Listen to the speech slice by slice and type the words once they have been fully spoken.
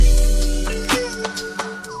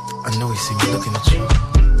always see me looking at you.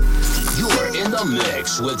 You're in the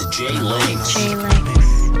mix with Jay Links. Jay Links.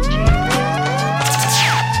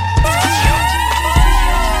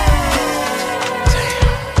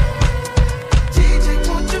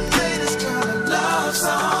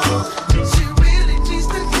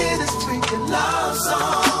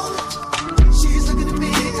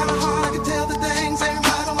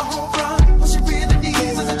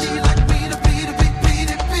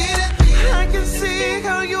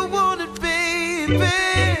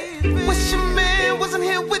 Wish your man wasn't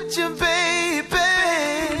here with you, baby.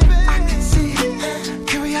 I can see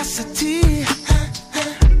curiosity.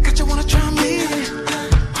 Got you wanna try me.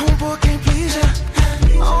 Homeboy can't please ya.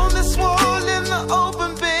 On this wall in the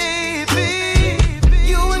open, baby.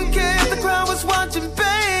 You and Kev, the crowd was watching,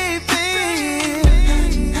 baby.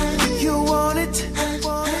 You want it,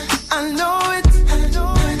 I know it.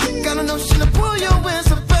 Got a notion to pull your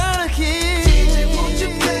wings up out of here. DJ, won't you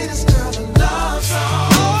play this girl a love song?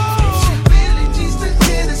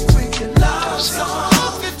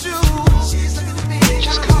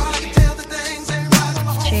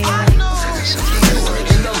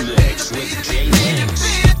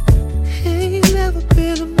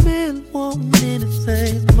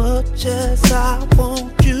 Just I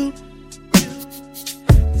want you.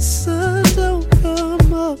 The sun don't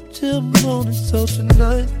come up till morning, so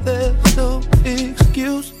tonight there's no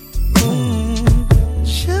excuse.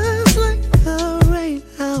 Just like the rain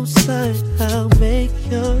outside, I'll make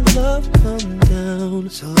your love come down.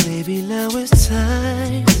 So baby, now it's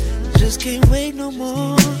time. Just can't wait no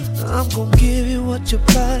more. I'm gonna give you what your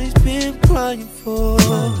body's been crying for.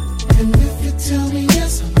 And if you tell me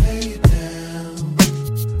yes, I'll lay it down.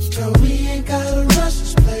 Girl, we ain't gotta rush,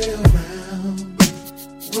 just play around.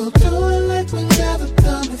 We'll do it like we never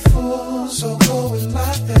done before. So go and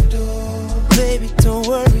lock that door. Baby, don't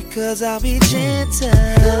worry, cause I'll be gentle.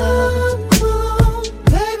 Come on,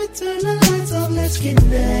 baby, turn the lights off, let's get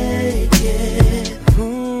naked.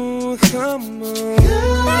 Ooh, come on.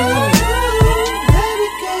 Come on, baby,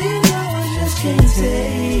 girl, you know I just can't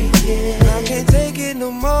take it. I can't take it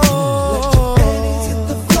no more. Let your panties hit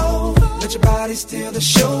the floor. Let your body steal the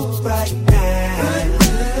show right now.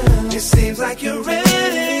 It seems like you're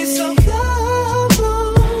ready, so come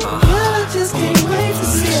on. Girl, I just can't wait to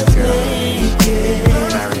see us naked.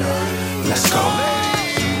 Let's go.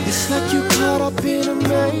 It's like you caught up in a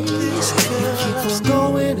maze. You keep on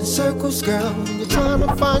going in circles, girl. You're trying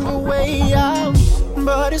to find your way out.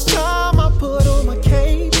 But it's time I put on my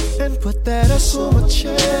cape and put that ass on my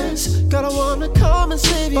chest. God, I wanna come and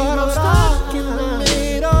save you, but I'm stuck in the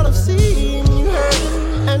middle of seeing you hurt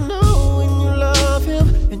and knowing you love him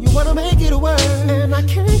and you wanna make it work. And I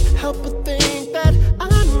can't help but think that I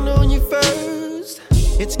know you first.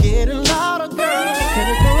 It's getting louder, girl. Can't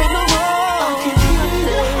ignore it no more. I can hear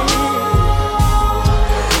your heart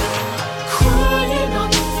crying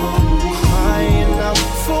out for me, crying out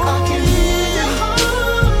for me. I can hear your heart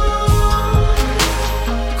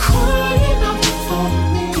crying out for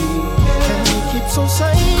me. And he keeps on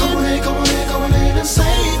saying, come on in, come on in, come on in and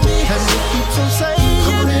save me. And he keeps on saying,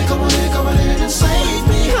 come on in, come on in, come on in and save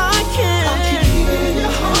me. I can hear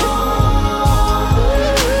your heart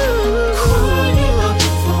crying out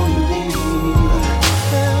for me.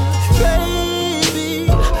 Baby,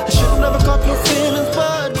 I should've never caught your feelings,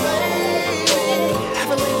 but baby,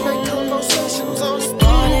 having late night conversations on the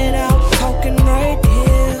Started out talking right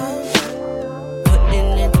here,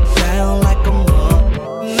 putting it down like a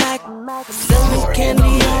Mac. Selling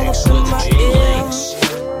candy all up in my ear.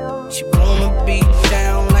 She wanna be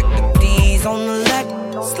down like the D's on the left.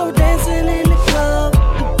 Slow dancing in the club,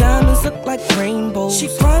 the diamonds look like rainbows. She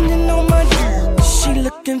grinding on my dirt, she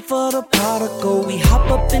looking for the particle. We hop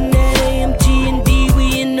up in that AMG and D,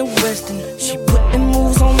 we in the Western. She putting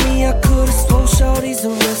moves on me, I could've swore shorty's a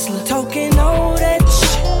wrestler. Talking all that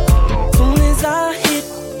shit, soon as I hit,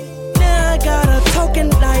 now I got a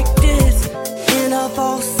talking like this, and I've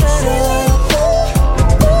all set up.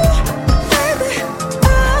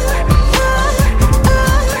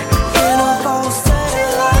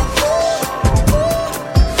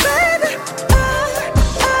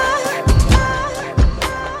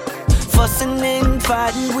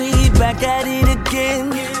 Fighting, we back at it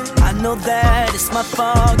again. I know that it's my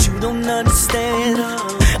fault, you don't understand.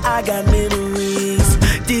 I got memories,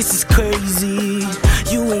 this is crazy.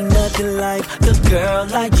 You ain't nothing like the girl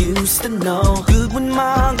I used to know. Good with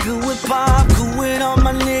mom, good with pop, good with all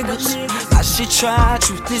my niggas. I should try,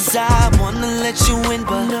 truth is I wanna let you in,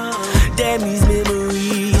 but damn these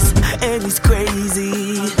memories, and it's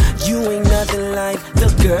crazy. You ain't nothing like the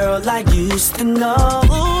girl I used to know.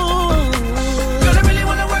 Girl, I really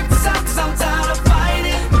wanna work this out, cause I'm tired of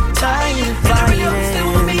fighting.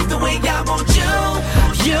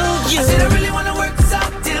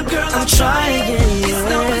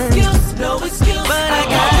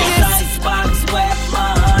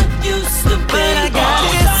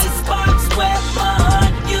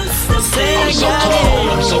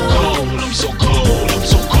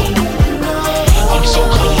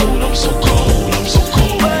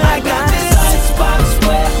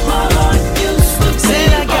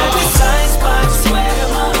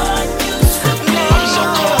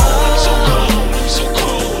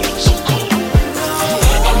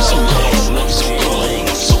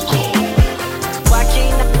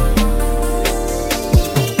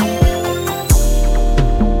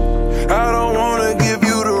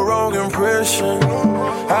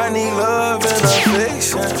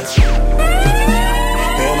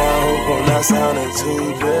 not sounding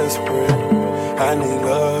too desperate. I need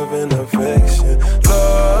love and affection.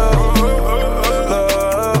 Love,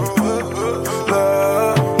 love,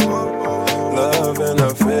 love, love and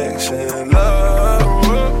affection. Love,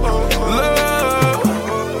 love,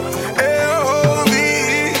 L-O-V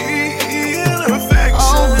and affection.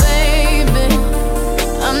 Oh baby,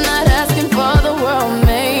 I'm not asking for the world,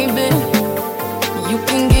 maybe. You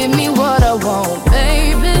can give me what I want,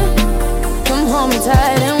 baby. Come hold me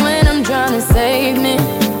tight and when I'm drowning, save me.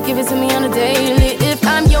 Give it to me on a daily. If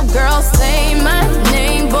I'm your girl, say my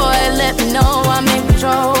name, boy. Let me know I'm in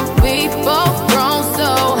control. We both grown,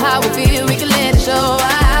 so how we feel, we can let it show.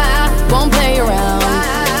 I won't play around.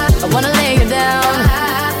 I wanna lay you down.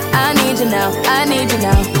 I need you now. I need you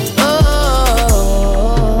now. Oh.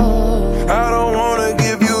 I don't wanna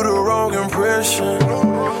give you the wrong impression.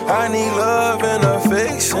 I need love and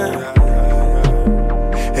affection.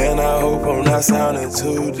 And I hope I'm not sounding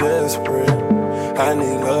too desperate. I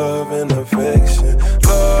need love and affection.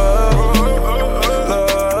 Love,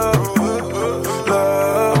 love,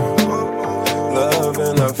 love, love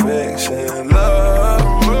and affection.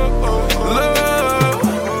 Love, love,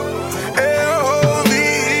 L-O-V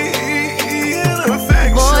and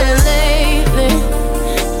affection. Boy, lately,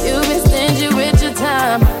 you've been stingy with your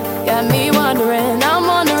time. Got me wondering, I'm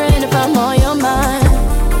wondering if I'm on your mind.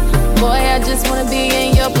 Boy, I just wanna be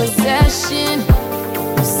in your possession.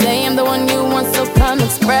 You say I'm the one you want, so come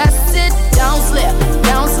express it. Don't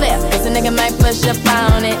slip, cause a nigga might push up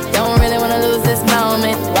on it. Don't really wanna lose this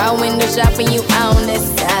moment. While window shopping, you own this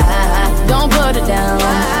side. Don't put it down,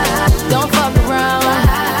 don't fuck around.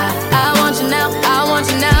 I want you now, I want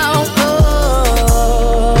you now.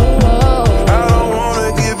 I don't wanna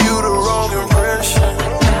give you the wrong impression.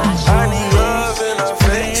 I need love and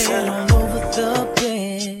affection. All over the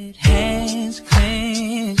bed, hands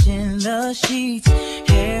clenching the sheets,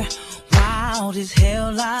 hair wild as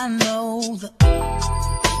hell. I know the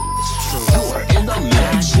You're in the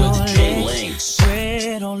mix with Jay Links.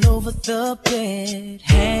 spread all over the bed,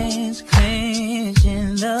 hands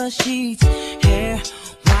clenching the sheets, hair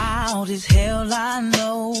wild as hell. I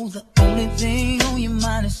know the only thing on your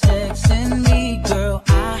mind is sex and me, girl.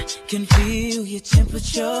 I can feel your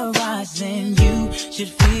temperature rising. You should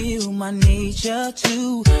feel my nature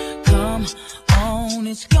too. Come on,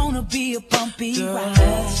 it's gonna be a bumpy ride.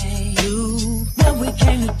 Let's do what we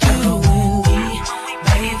came to do. When we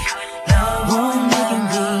make love all night,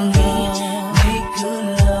 make good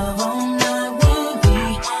love all night. When we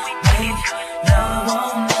make love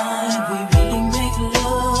all night, we really make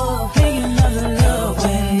love, make another love.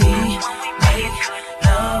 When we make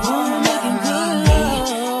love all night,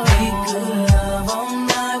 make good love all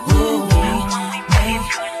night. When we make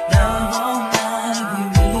love all night, we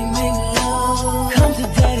really make love. Come to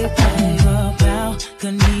daddy, on the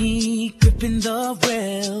balcony, gripping the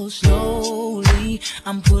rail slowly.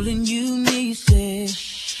 I'm pulling you near, say,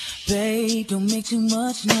 babe, don't make too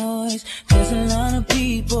much noise. There's a lot of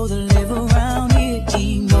people that live around here.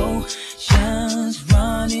 Emotions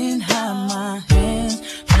running high, my hands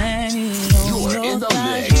planning on You're your in the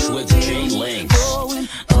thighs. mix You with keep Jay Links. going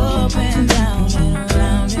up and down and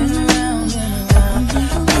around and around and around.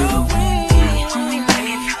 Girl, we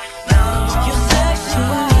make love. You're sexy.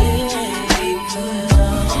 Make good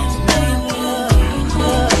love. Make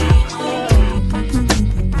love.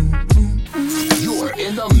 You're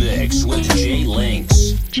in the mix with Jay Links.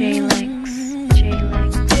 Jay Links. Jay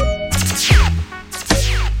Links.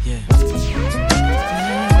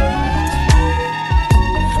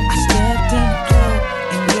 I stepped in the club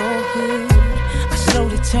in your hood. I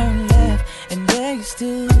slowly turned left and there you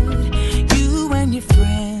stood. You and your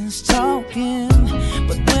friends talking,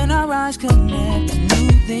 but when our eyes connect, I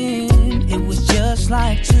knew then it was just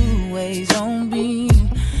like two ways on beam.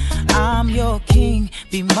 I'm your king,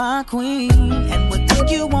 be my queen. And what do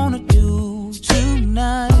you wanna do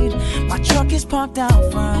tonight? My truck is parked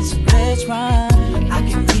out front, so let's ride. I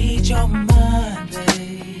can read your mind,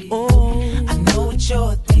 babe. Oh, I know what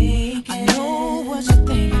you're thinking. I know what you're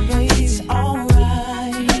thinking, babe. It's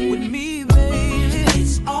alright with me, baby.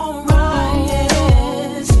 It's alright,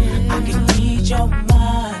 yes. I can read your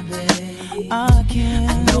mind, babe. I can.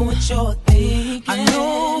 I know what you're thinking. I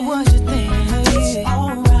know what you're thinking, babe. It's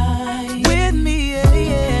alright with me,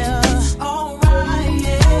 yeah. It's alright,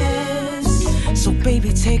 yes. So baby,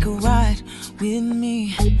 take a ride with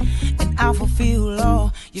me, and I'll fulfill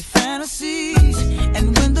all your fantasies.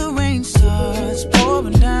 And when the rain starts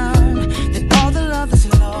pouring down, then all the love that's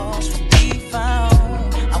lost will be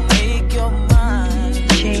found. I'll make your mind.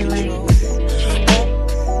 Jay Links.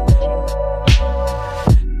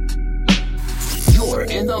 You're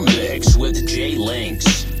in the mix with Jay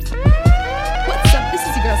Links.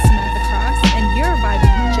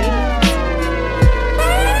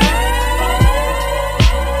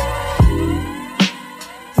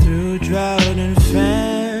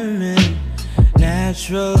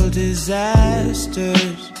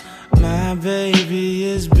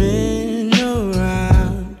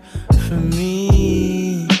 for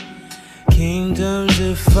me. Kingdoms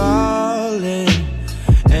are falling,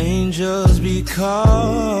 angels be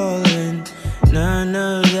calling. None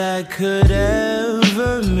of that could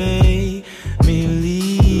ever make me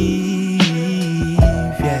leave,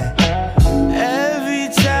 yeah.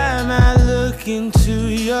 Every time I look into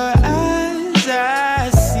your eyes, I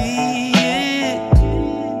see it.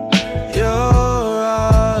 You're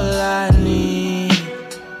all I need.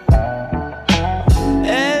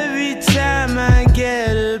 Every time I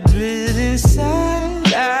get a bit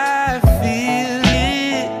inside, I feel it.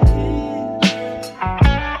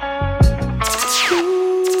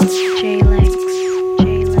 J-Links.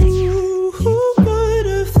 Who would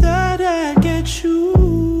have thought I'd get you?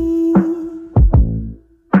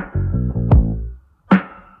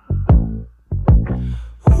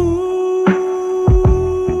 Who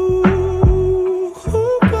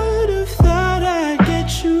would have thought I'd get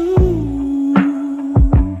you?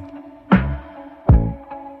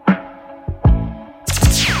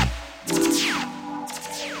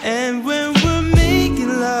 And when we're making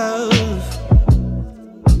love,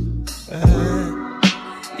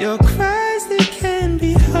 your cries, they can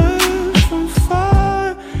be heard from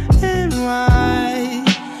far and wide.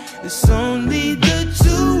 It's only the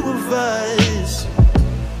two of us.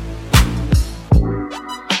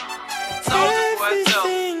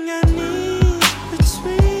 Everything I need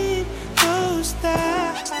between those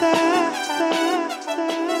stars.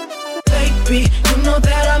 Baby, you know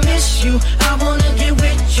that I miss you. I wanna get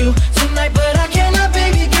with you tonight, but I cannot,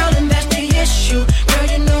 baby girl, and that's the issue. Girl,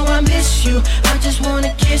 you know I miss you. I just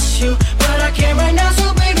wanna kiss you, but I can't right now.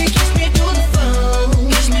 So baby, kiss me through the phone.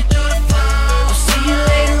 Kiss me through the phone. I'll see you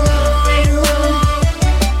later on.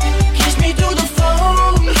 Kiss me through the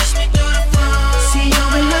phone. Kiss me through the phone. See you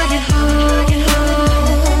when I get home.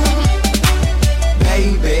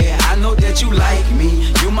 Baby, I know that you like me.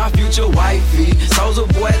 You my future wifey. Soulja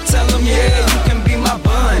Boy, tell him, yeah, you can be my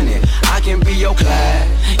bunny. I can be your Clyde.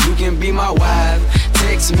 You can be my wife.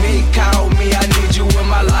 Text me, call me, I need you in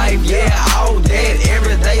my life. Yeah, all that,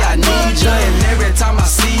 every day I need you. And every time I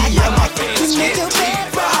see you, my feelings get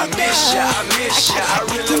deeper. I miss you, I miss you. I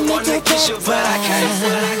really wanna kiss you, but I can't.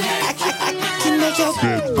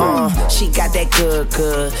 She got that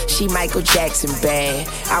good. She Michael Jackson bad.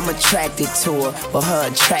 I'm attracted to her for her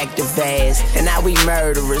attractive ass. And now we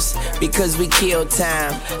murderers because we kill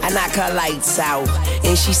time. I knock her lights out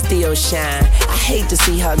and she still shine. I hate to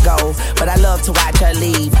see her go, but I love to watch her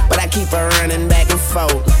leave. But I keep her running back and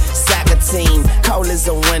forth. Soccer team, cold as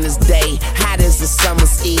a winter's day, hot as a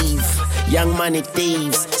summer's eve. Young money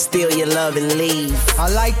thieves, steal your love and leave. I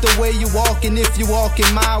like the way you walking if you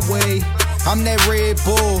walking my way. I'm that Red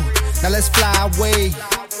Bull, now let's fly away.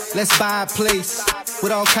 Let's buy a place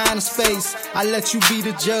with all kind of space. I let you be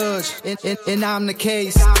the judge, and I'm the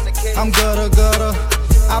case. I'm gutter,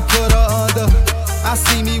 I put her under. I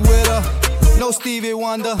see me with her, no Stevie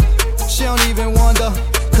Wonder. She don't even wonder,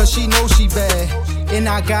 cause she know she bad. And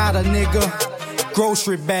I got a nigga,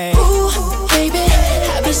 grocery bag. Ooh, baby,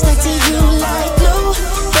 I be stuck to you like glue.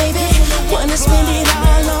 Baby, wanna spend it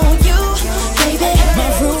all on you. Baby, my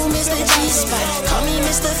room is the G-spot. Call me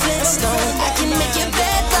Mr. Flintstone. I can make your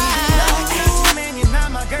bed right.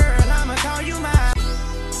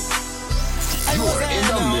 You're in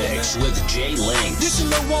the mix with J-Links. This is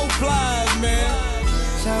Lil Woe Plies, man.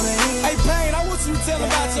 Hey, Payne, I want you to tell him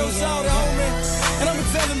about your shawty, homie. And I'ma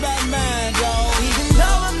tell him about mine, dawg. Even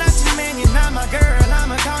though I'm not your man, you're not my girl,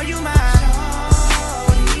 I'ma call you mine.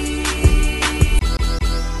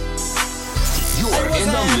 You're in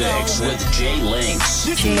the mix with J-Links.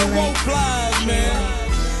 This is Lil Woe Plies, man.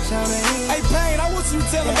 Hey, Payne, I want you to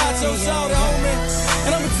tell him about your shawty, homie.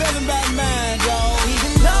 And I'ma tell him about mine, dawg.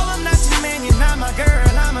 Even though I'm not your man, you're not my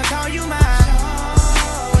girl, I'ma call you mine.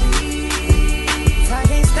 I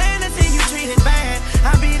can't stand to see you treated bad.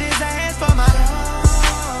 I beat his ass for my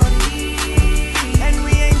shorty. And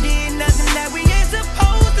we ain't did nothing that we ain't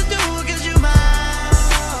supposed to do, cause you mine.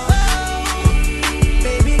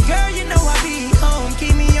 Baby girl, you know I be home.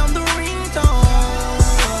 Keep me on the ringtone.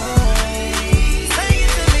 Sing it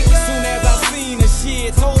to me, girl. Soon as I seen the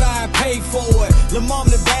shit, told her I'd pay for it. Lil' mom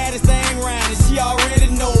the baddest thing round and she already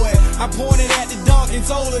know it. I pointed at the dunk and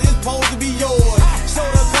told her this supposed to be yours.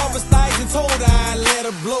 Showed her cover stipes and told her I'd let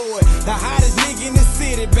her blow it. The hottest nigga in the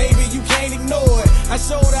city, baby, you can't ignore it. I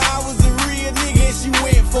showed her I was a real nigga and she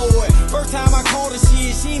went for it. First time I called her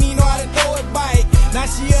shit, she didn't even know how to throw it back. Now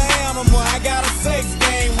she an animal, I got a sex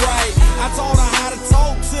game right. I taught her how to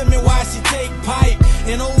talk to me while she take pipe.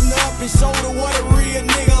 And open up and show her what a real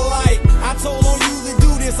nigga like. I told her you to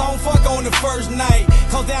do this, I don't fuck on the first night.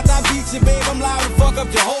 Cause after I beat you, babe, I'm liable to fuck up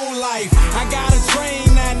your whole life. I got a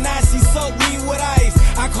train now she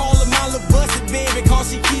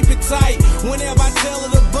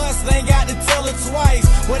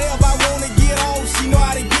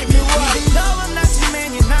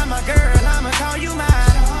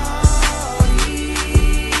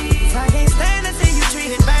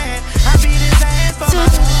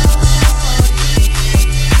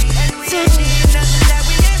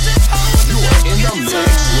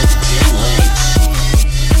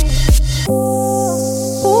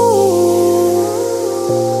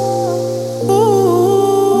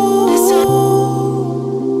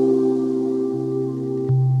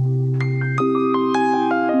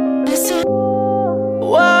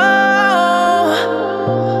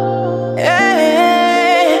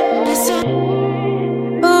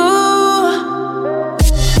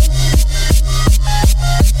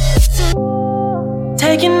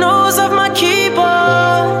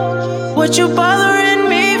what you bothering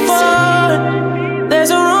me for?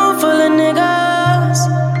 There's a room full of niggas.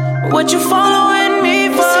 What you following me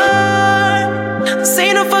for? This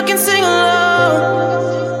ain't no fucking sing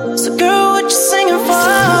along. So girl, what you singing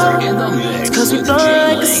for? It's cause we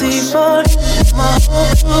blowin' like a C4. My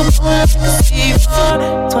whole crew blowin' like a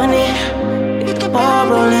C4. 20, get the ball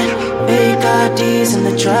rollin'. Big IDs in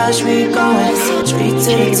the trash, we goin' straight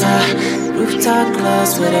to the top. Rooftop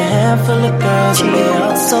clubs with a handful of girls and they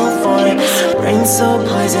all so foreign. Rain so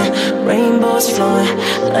poison, rainbows flowing.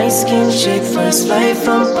 Light skinned chick, first flight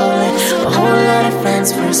from Poland. A whole lot of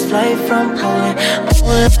friends, first flight from Poland. A whole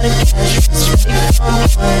lot of cash, straight from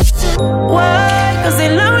Poland. Why? Cause they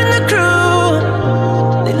loving the crew.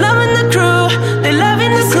 They loving the crew. They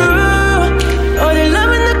loving the crew. Oh, they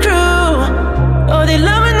loving the crew. Oh, they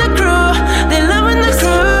loving the crew. They loving the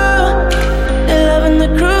crew. They loving the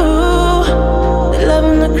crew.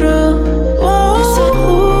 Loving the crew.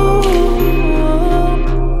 Whoa.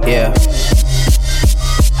 Yeah.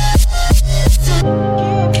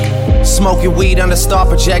 Smoking weed under star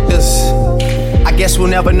projectors. I guess we'll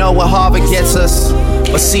never know what Harvard gets us.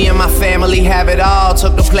 But seeing my family have it all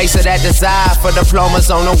took the place of that desire for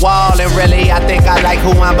diplomas on the wall. And really, I think I like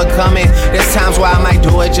who I'm becoming. There's times where I might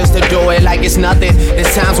do it just to do it like it's nothing.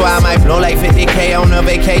 There's times where I might blow like 50K on a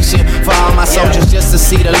vacation for all my soldiers just to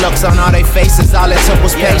see the looks on all their faces. All it took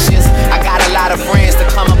was patience. I got a lot of friends to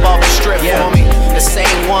come up off the strip for me. The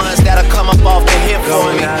same ones that'll come up off the hip for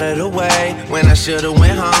me. Going out of the way when I should've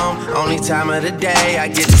went home. Only time of the day I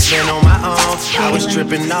get to spend on my own. I was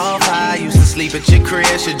tripping off high, used to sleep at your crib.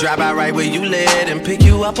 Should drive out right where you live and pick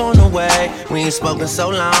you up on the way. We ain't spoken so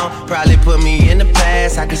long, probably put me in the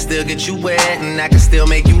past. I can still get you wet and I can still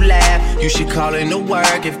make you laugh. You should call in to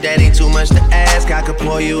work if that ain't too much to ask. I could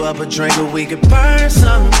pour you up a drink or we could burn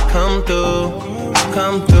something. Come through,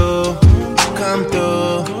 come through, come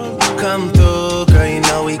through, come through. Girl, you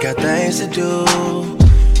know we got things to do.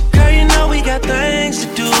 Girl, you know we got things to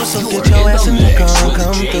do. So get your ass in the car,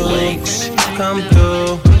 come through, come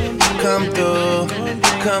through. Come through,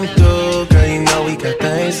 come through. Girl, you know we got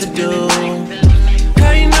things to do.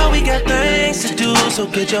 Girl, you know we got things to do. So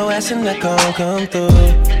get your ass in the car, come through.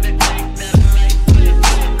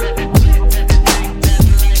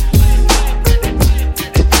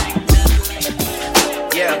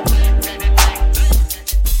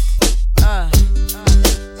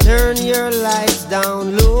 Turn your lights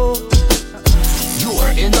down low.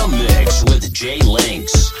 You're in the mix with J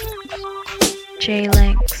Links. J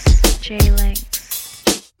Links. J Links.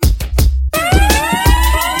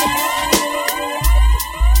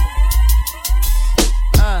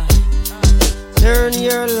 Turn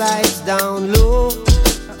your lights down low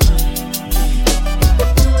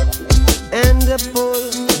and pull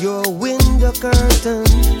your window curtain.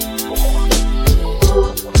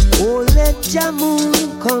 Oh, let your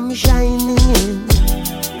moon come shining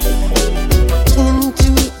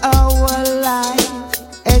into our life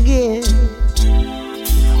again.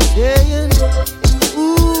 Saying,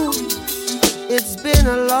 ooh, it's been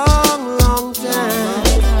a long, long time.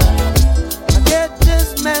 I get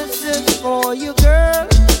this message for you, girl,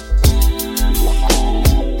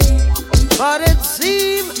 but it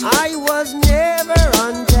seemed I was never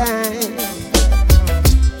on time.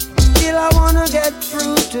 Still I wanna get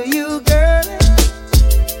through to you, girl,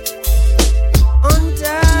 on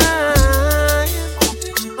time,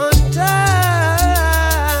 on time.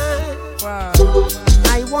 Wow.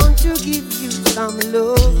 I want to give you some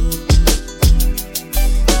love.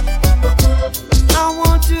 I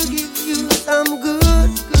want to give you some good,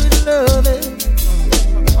 good loving.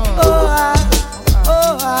 Oh, I,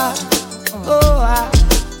 oh, I, oh, I.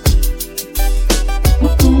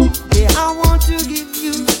 Yeah, I want to give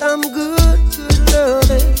you some good, good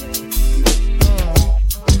loving.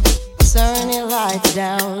 Turn your lights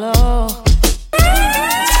down low.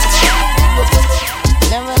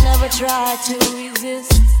 Never try to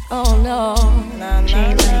resist. Oh no.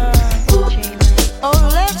 Oh,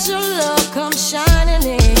 let your love come shining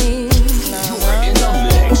in.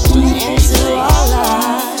 Into our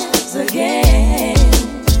lives again.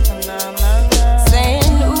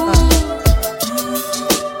 Saying, ooh,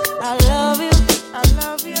 I love you. I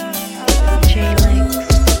love you.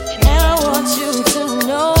 And I want you to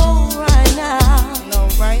know right now.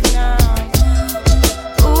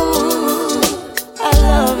 Ooh, I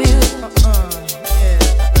love you.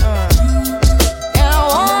 And I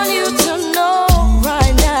want you to know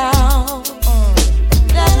right now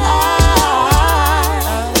that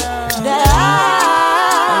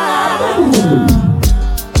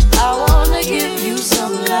I wanna give you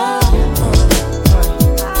some love.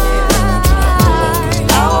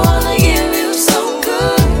 I wanna give you some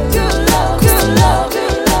good, good love.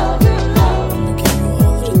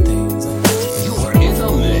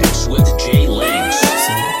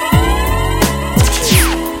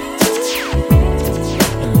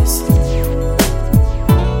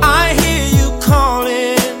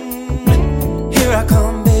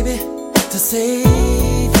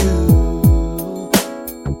 leave you.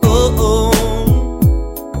 Oh,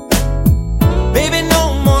 baby,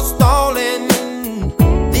 no more stalling.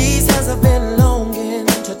 These hands have been longing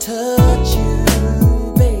to touch you,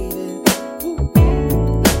 baby.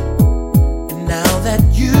 And now that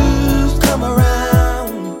you've come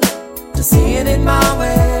around to seeing it my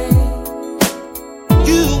way,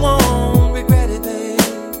 you won't regret it, babe.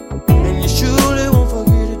 And you surely won't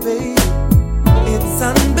forget it, babe. It's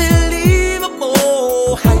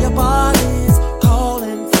unbelievable how your body's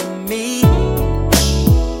calling for me.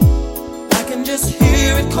 I can just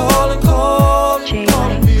hear it calling, calling,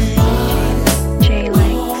 calling me.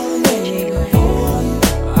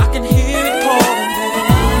 I can hear it calling, baby.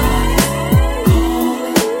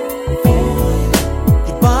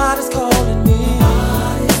 Your body's calling me.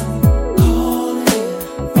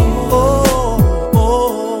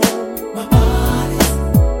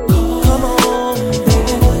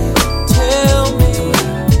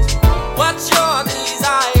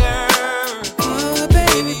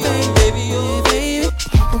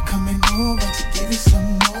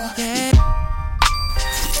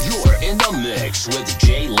 With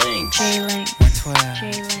J Links.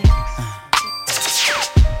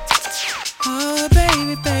 Oh,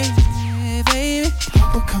 baby, baby, baby.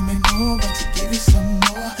 Papa coming over to give you some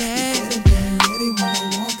more. Yeah. Getting ready when I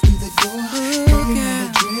walk through the door. Girl, you know the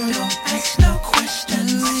drill, don't ask no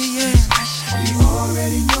questions. You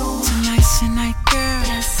already know. Tonight's your night, girl.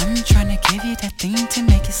 Yes. I'm tryna give you that thing to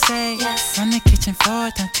make you say yes. From the kitchen floor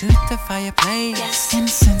down to the fireplace. Yes.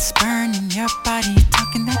 Incense burning your body,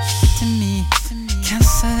 talking that shit to me.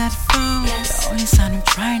 Cancel that phone. Yes. The only sound I'm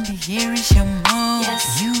trying to hear is your moan.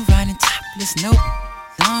 Yes. You riding topless, no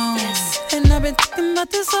long. Yes. And I've been thinking about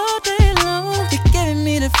this all day long. You're giving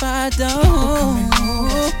me the fire, don't. Coming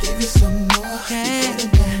over to give you some more. Yeah.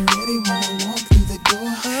 Getting ready when I walk through the door.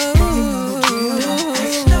 Girl, you know the drill, don't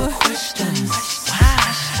ask no questions.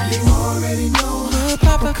 You already know. Oh,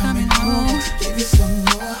 Papa coming home. Give you some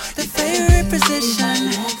more. The favorite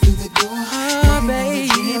position. Walk through the door. Oh, baby.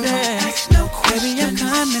 Baby, I'm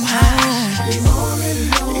coming home. You already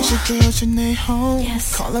know. It's your girl, Janae home.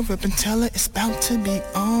 Yes. Call her up and tell her it's about to be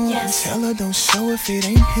on. Yes. Tell her don't show if it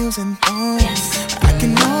ain't heels and thongs. Yes. I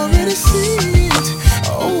can already see it.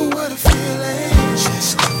 Oh, what a feeling.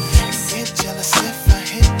 Just get jealous if I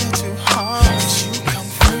hit that too hard. But you come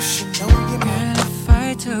first, you know you're mine. Girl, if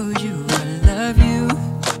I told you I love you,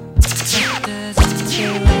 what does it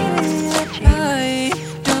mean? I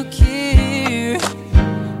don't care.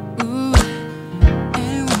 Ooh,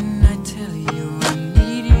 and when I tell you I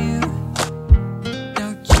need you,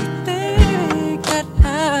 don't you think that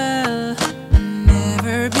I'll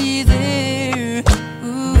never be there?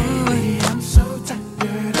 Ooh, baby, I'm so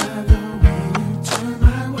tired of the way you turn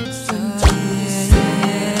my words into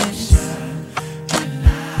decision and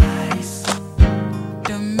lies.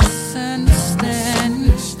 Don't misunderstand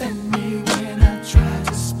me when I try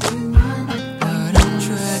to speak my mind. what I'm trying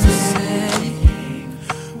to say.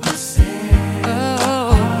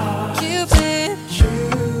 Oh, Cupid.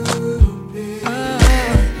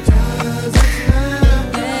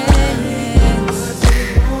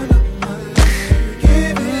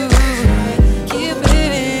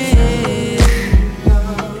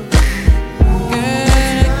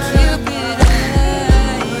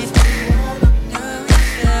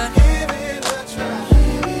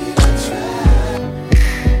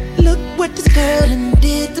 Look what this girl done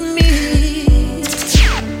did to me.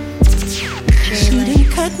 She done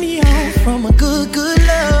cut me off from a good, good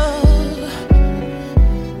love.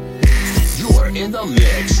 You're in the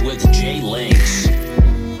mix with J Links.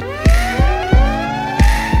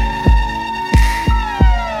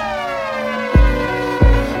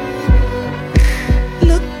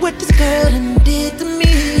 Look what this girl done did to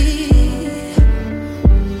me.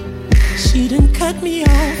 She done cut me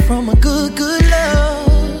off from a good, good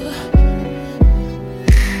love.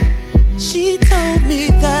 She told me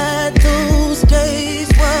that those days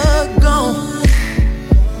were gone.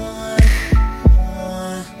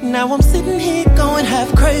 Now I'm sitting here going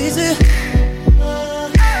half crazy.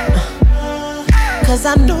 Cause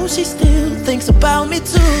I know she still thinks about me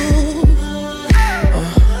too.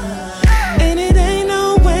 And it ain't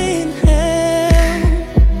no way in hell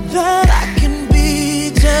that I can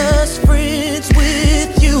be just friends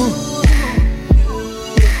with you.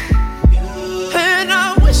 And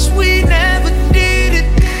I wish we never did it.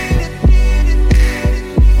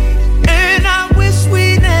 And I wish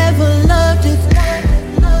we never loved it.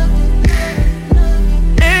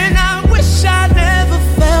 And I wish I never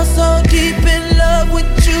fell so deep in love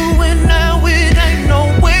with you. And now it ain't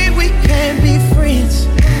no way we can.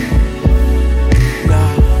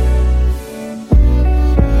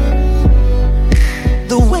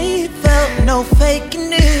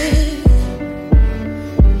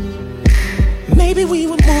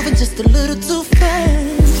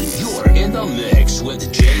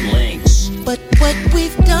 What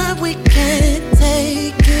we've done, we can't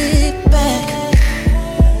take it back.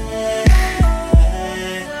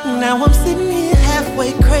 Now I'm sitting here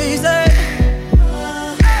halfway crazy,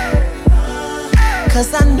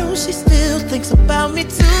 'cause I know she still thinks about me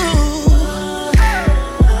too.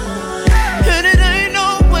 And it ain't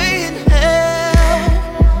no way in hell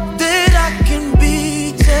that I can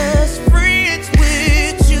be just friends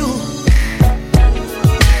with you.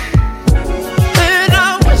 And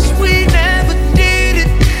I wish we never did it.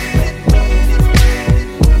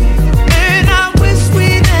 And I wish we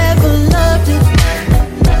never loved it.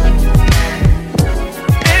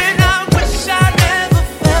 And I wish I never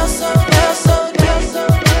felt so.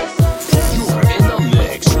 You're in the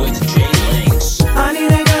mix with Jay Links. I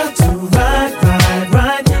need a girl to ride, ride,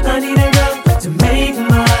 ride. I need a girl to make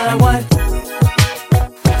my wife.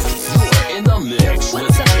 You're in the mix with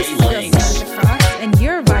Jay Links. And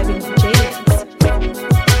you're vibing to Jay Links.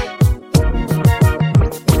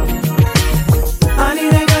 I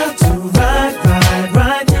need a girl to ride, ride,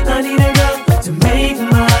 ride. I need a girl to make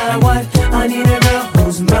my wife. I need a girl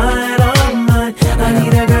who's mine, all mine. I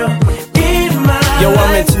need a girl in my Yo,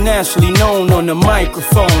 I'm internationally known on the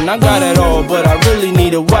microphone. I got it all, but I really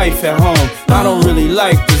need a wife at home. I don't really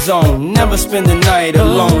like the zone, never spend the night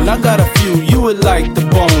alone. I got a few, you would like the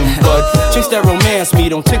bone, but chicks that romance me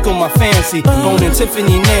don't tickle my fancy. Bone and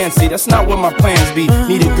Tiffany Nancy, that's not what my plans be.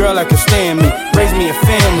 Need a girl that can stand me, raise me a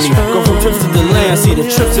family. Go from trips to the land, see the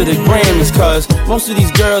trip to the Grammys. 'Cause most of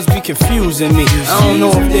these girls be confusing me. I don't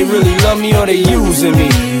know if they really love me or they using me.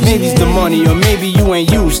 Maybe it's the money or maybe you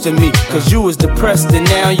ain't used to me. 'Cause you was depressed and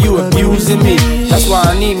now you abusing me. That's why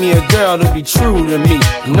I need me a girl to be true to me.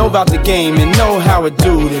 Know about the game and know how it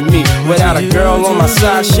do to me. Without a girl on my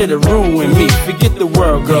side, shit'll ruin me. Forget the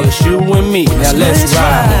world, girl, it's you and me. Now let's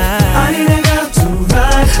ride. I need a girl to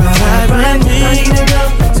ride, ride, ride. I need a girl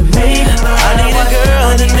to make my wife. I need a girl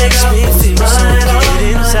that makes me feel so good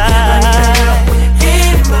inside.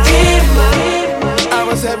 I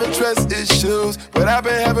was having trust issues, but I've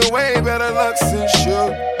been having way better luck since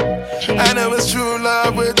you. I know it's true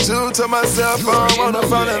love with you. Told myself I wanna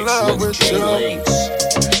fall in love with you.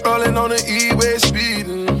 Rolling on the E-way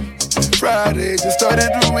speeding. Friday just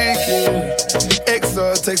started the weekend.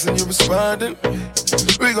 XR texting you responding.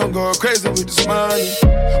 We gon' go crazy with this money.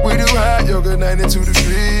 We do hot yoga 92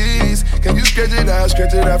 degrees. Can you stretch it out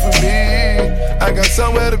for me? I got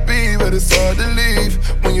somewhere to be, but it's hard to leave.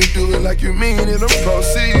 When you do it like you mean it, I'm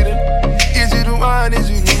proceeding. Is you the one? Is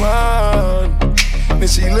you the one? Then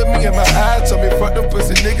she looked me in my eyes, told me fuck them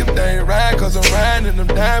pussy niggas, they ain't right. 'Cause I'm riding and I'm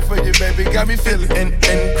dying for you, baby. Got me feeling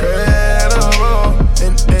incredible,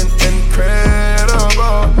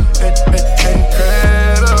 incredible,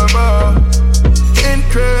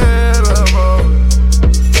 incredible.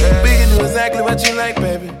 Yeah. We can do exactly what you like,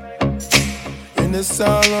 baby. And it's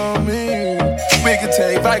all on me. We can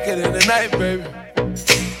take Viking in the night, baby.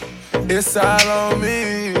 It's all on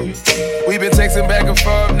me. We been texting back and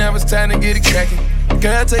forth, now it's time to get it cracking.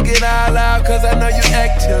 Girl, take it all out, 'cause I know you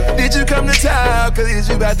active. Did you come to town, 'cause it's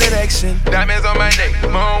you about that action? Diamonds on my neck,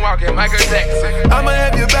 moonwalking, Michael Jackson. I'ma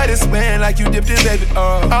have your body spin like you dipped in baby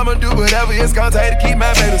oil. I'ma do whatever it's gon' take to keep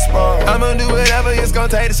my baby spoiled. I'ma do whatever it's gon'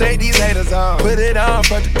 take to shake these haters off. Put it on,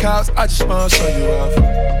 fuck the cops, I just wanna show you off.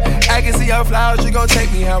 I can see your flaws, you gon' take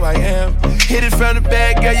me how I am. Hit it from the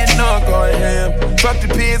back, girl, you know I'm going ham. Fuck the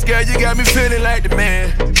pigs, girl, you got me feeling like the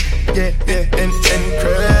man. Yeah,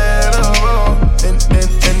 incredible,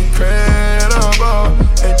 incredible,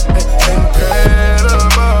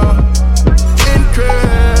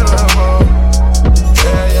 incredible,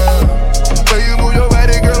 yeah. When you move your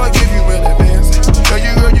body, girl, I give you an advance. Girl,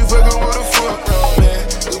 you fucking with a full grown man.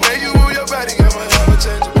 The way you move your body, girl, I have a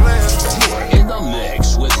change of plans. You're in the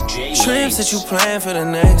mix with Jay Links. Trips that you plan for the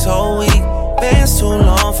next whole week. Bands too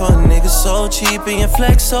long for a nigga so cheap. And your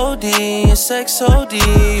flex OD, your sex OD.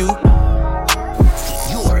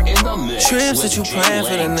 You're in the mix. Trips that you plan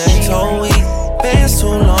for the next whole week. Bands too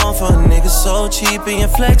long for a nigga so cheap. And your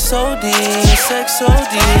flex OD, your sex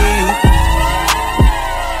OD.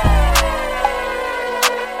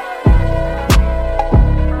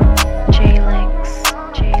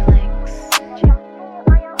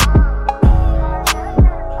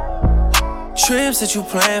 Trips that you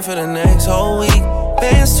plan for the next whole week.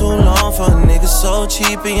 Bands too long for a nigga so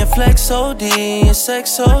cheap. And your flex OD, your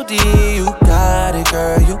sex OD. You got it,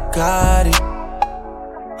 girl, you got it.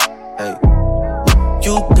 Hey.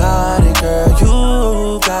 You got it, girl,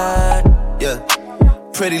 you got it. Yeah.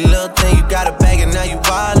 Pretty little thing, you got a bag and now you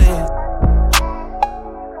wildin'.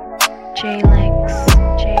 Jay Links.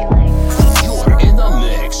 You're in the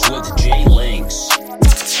mix with Jay Links.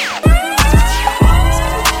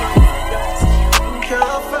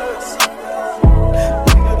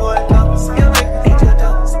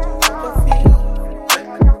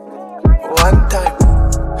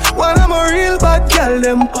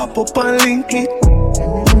 pop up and link it.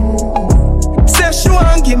 Say she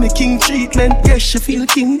want give me king treatment, yes she feel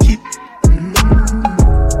kinky.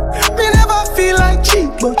 Me never feel like cheap,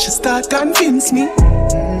 but she start convince me.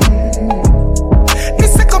 Me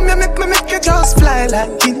say come here make you just fly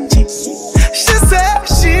like Gingy. She say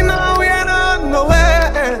she know we ain't on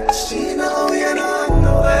nowhere. She know we ain't on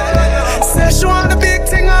nowhere. Say she want the big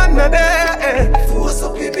thing under there. Force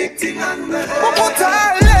up the big thing under there. We put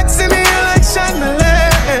her legs in the election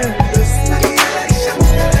lane.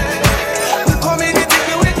 We come in the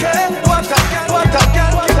thing we can. What a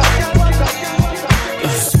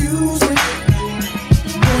excuse me.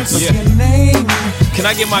 What's your name? Can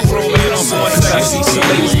I get my grown man on for 1 second? I see some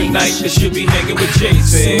ladies tonight that should be hanging with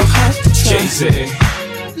Jay-Z. Jay-Z.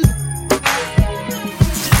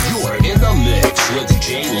 You're in the mix with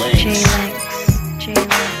Jay Links.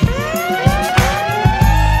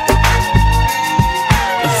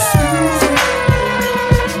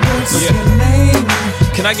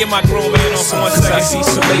 Can I get my grown man on for 1 second? I see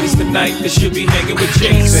some ladies tonight that should be hanging with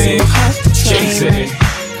Jay-Z. Jay-Z.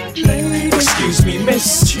 Excuse me,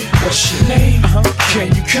 miss, what's your name? Can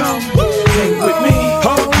you come hang with me?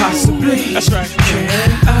 Possibly. That's right.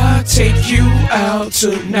 Can I take you out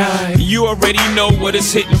tonight? You already know what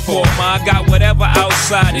it's hitting for, ma. I got whatever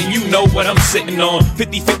outside and you know what I'm sitting on.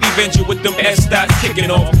 50-50 venture with them S-dots kicking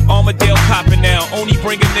off. Armadale popping now, only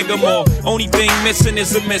bring a nigga more. Only thing missing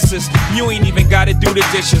is a missus. You ain't even gotta do the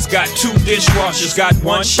dishes. Got 2 dishwashers, got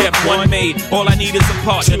 1 chef, 1 maid. All I need is a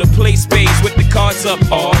partner to play spades with the cards up,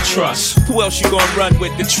 all trust. Who else you gonna run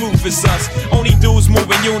with? The truth is us. Only dudes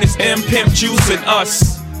moving units, M-Pimp juicing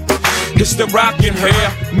us. It's the rockin'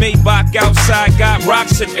 hair, Maybach outside, got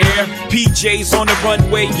rocks in air. PJs on the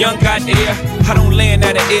runway, young got air. I don't land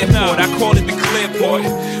at an airport, I call it the clearport.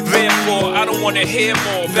 Therefore, I don't wanna hear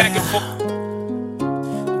more back and forth.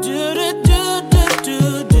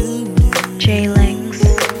 Jay Links.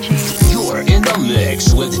 You're in the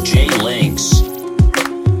mix with Jay Links.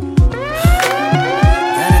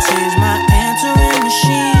 Gotta change my answering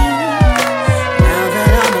machine.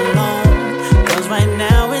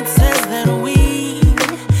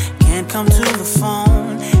 Come to the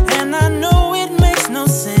phone, and I know it makes no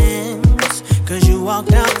sense, cause you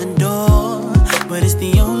walked out the door, but it's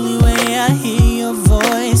the only way I hear your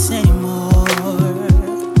voice anymore.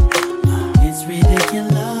 It's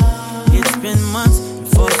ridiculous. It's been months, and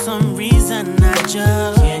for some reason I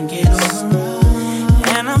just can't get over.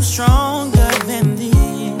 And I'm stronger than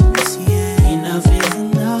this, yeah. Enough is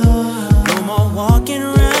enough. No more walking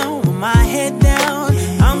around with my head down.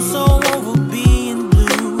 I'm so over being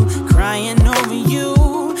crying over you,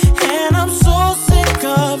 and I'm so sick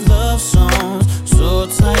of love songs, so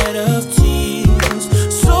tired of tears,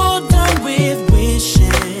 so done with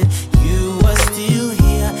wishing you were still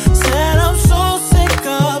here. Said I'm so sick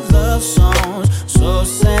of love songs, so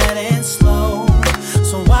sad and slow.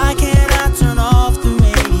 So why can't I turn off the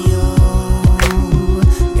radio?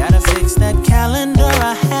 Gotta fix that calendar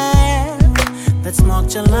I had that's marked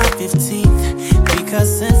July 15th, because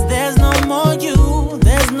since there's no more you,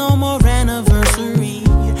 there's no more anniversary.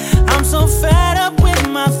 I'm so fed up with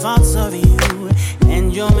my thoughts of you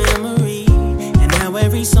and your memory, and how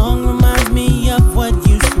every song reminds me of what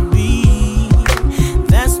used to be.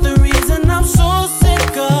 That's the reason I'm so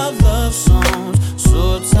sick of love songs,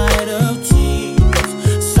 so tired of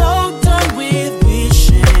tears, so done with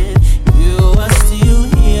wishing you were still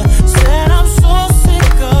here. Said I'm so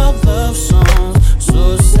sick of love songs,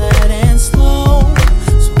 so sad and slow.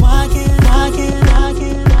 So why can't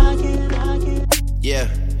yeah,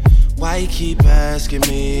 why you keep asking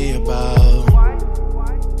me about?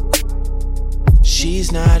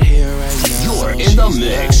 She's not here right now. You're in the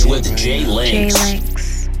mix with Jay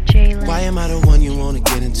Links. Why am I the one you wanna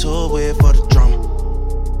get into it with for the drama?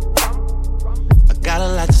 I got a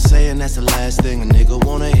lot to say and that's the last thing a nigga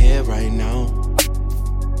wanna hear right now.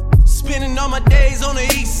 Spending all my days on the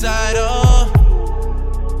east side,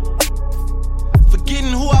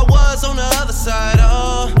 forgetting who I was on the other side,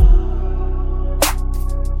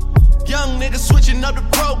 young nigga switching up the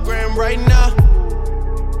program right now.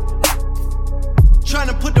 Trying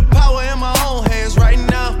to put the power in my own hands right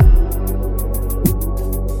now.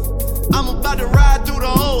 I'm about to ride through the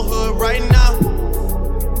whole hood right now.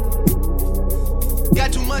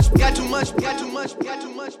 Got too much, got too much, got too much, got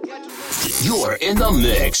too much, got too much. You're in the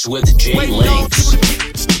mix with Jay Links.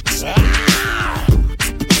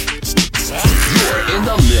 You're in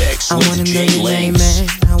the mix with Jay Links.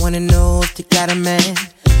 I wanna know if you got a man.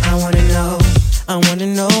 I wanna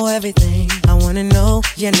know everything. I wanna know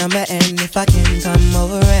your number and if I can come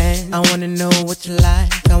over, and I wanna know what you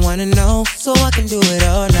like. I wanna know so I can do it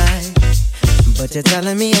all night. But you're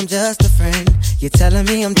telling me I'm just a friend. You're telling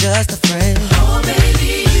me I'm just a friend. Oh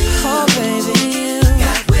baby, you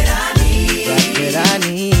got what I need. Got what I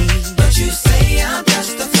need. But you say I'm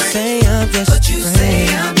just a friend. Say I'm just a friend. But you say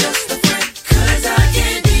I'm just a friend. 'Cause I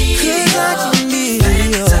can be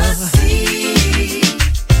fantasy.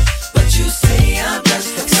 But you say I'm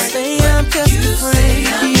just a friend. Say I'm just a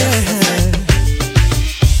friend. Yeah.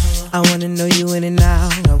 I wanna know you in and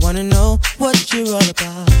out. I wanna know what you're all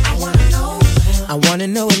about. I wanna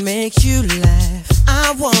know what makes you laugh.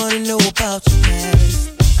 I wanna know about your past.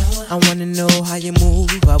 I wanna know how you move.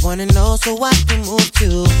 I wanna know so I can move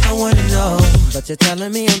too. I wanna know, but you're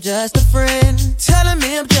telling me I'm just a friend. Telling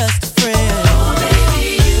me I'm just a friend. Oh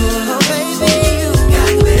baby, you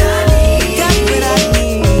got what I need. Got what I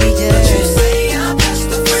need, yeah. But you say I'm just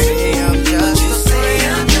a friend. But you say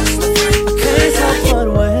I'm just a friend. I can't help but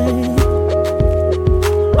wait.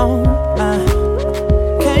 Oh, I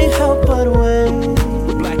can't help but wait.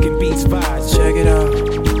 Black and Beats vibes, check it out.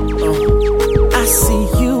 I see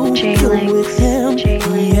you good with him. He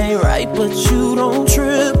ain't right, but you don't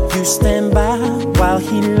trip. You stand by while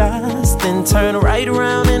he lies, then turn right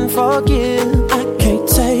around and forgive. I can't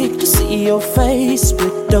take to see your face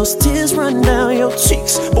with those tears run down your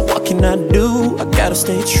cheeks. But what can I do? I gotta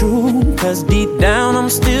stay true, 'cause deep down I'm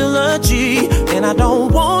still a G. And I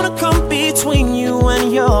don't wanna come between you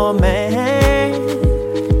and your man,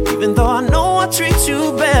 even though I know I treat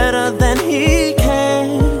you better than he can.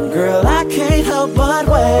 Girl, I can't help but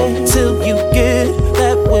wait till you get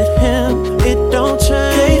that with him. It don't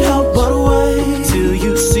change. Can't help but wait till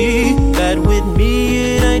you see that with me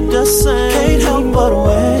it ain't the same. Can't help but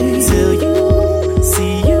wait till you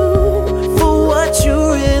see you for what you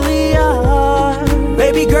really are.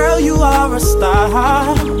 Baby girl, you are a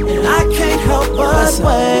star, and I can't help but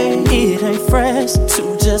wait. It ain't fresh to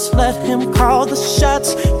just let him call the shots.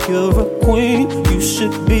 You're a queen, you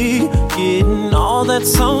should be getting all that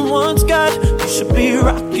someone's got. You should be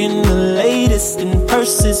rocking the latest in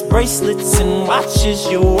purses, bracelets, and watches.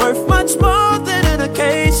 You're worth much more than an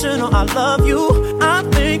occasional I love you, I'm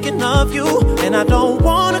thinking of you. And I don't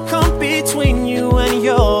wanna come between you and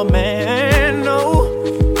your man, no,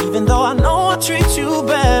 even though I know I treat you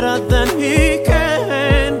better than he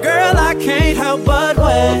can. Girl, I can't help but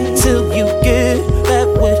wait till you get that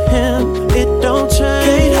with him. It don't change.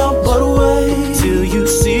 Can't help but wait till you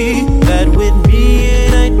see that with me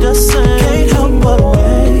it ain't the same. Can't help but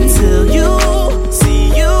wait till you see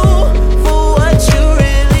you for what you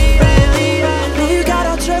really, really are. You got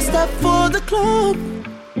all dressed up for the club,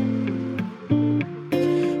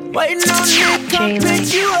 waiting on me to come pick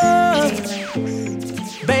you up.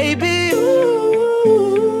 Baby,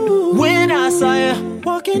 ooh, when I saw you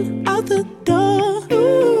walking out the door,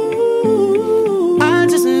 ooh, I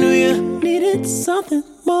just knew you needed something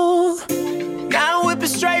more. Now whip it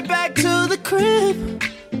straight back to the crib.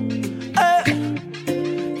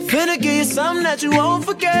 Finna give you something that you won't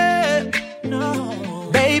forget. No,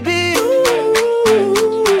 baby,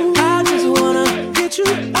 ooh, I just wanna get you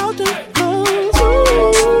out the clothes.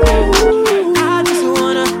 Ooh, I just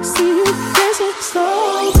wanna see you dancing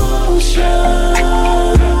slow motion.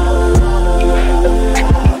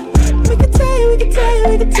 We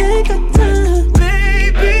can take our time,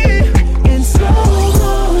 baby, in slow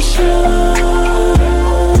motion.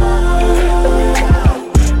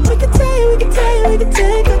 We can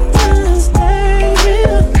take our time, baby,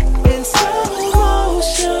 in slow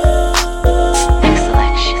motion.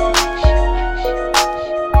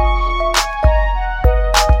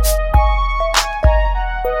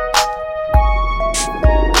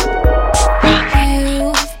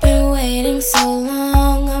 You've been waiting so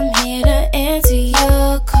long, I'm here to answer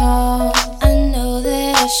your call. I know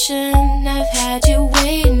that I shouldn't have had you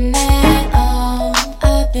waiting at all.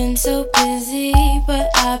 I've been so busy, but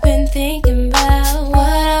I've been thinking about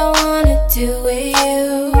what I wanna do with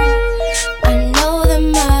you. I know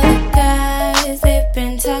them other guys, they've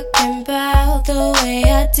been talking about the way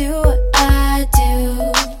I do what I do.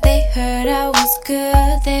 They heard I was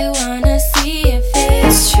good, they wanna see if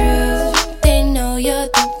it's true. They know you're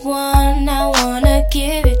the one I wanna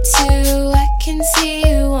give it to. I can see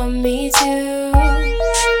you want me too.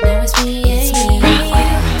 Now it's me and you.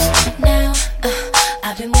 Now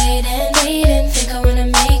I've been waiting, think I wanna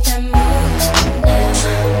make that move now.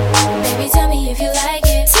 Baby, tell me if you like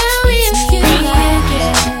it. Tell me if you like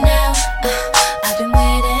it. Now I've been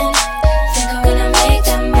waiting, think I wanna make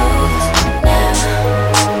that move now.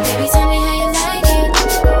 Baby, tell me how you like it.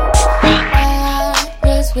 I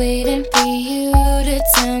was waiting for you to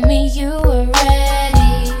tell me you were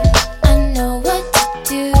ready. I know what to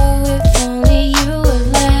do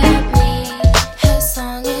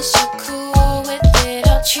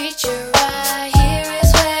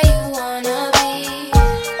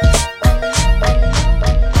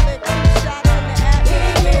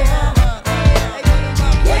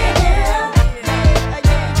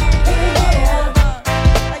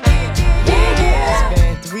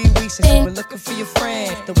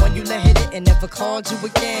called you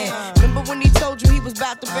again. Remember when he told you he was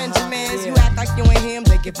about to Benjamins? You act like you ain't him,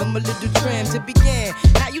 they give him a little trim to begin.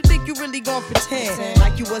 Now you think you really gon' pretend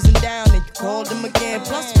like you wasn't down and you called him again.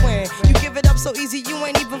 Plus when you give it up so easy, you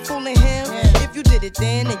ain't even fooling him. If you did it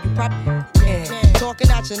then you probably talking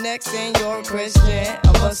out your neck saying you're a Christian,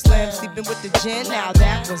 a Muslim, sleeping with the gin. Now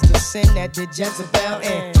that was the sin that did Jezebel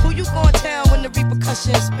in. Who you gonna tell when the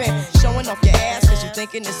repercussions spin? Showing off your ass cause you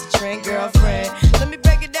thinking it's a trend, girlfriend. Let me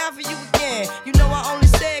break it down for you again. You know I only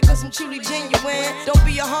say it cause I'm truly genuine. Don't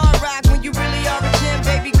be a hard rock when you really are a gem,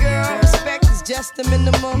 baby girl. Respect is just the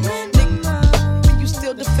minimum. Nigga, you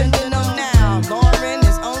still defending them now. Lauren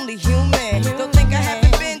is only human. Don't think I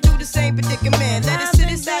haven't been through the same predicament. Let it sit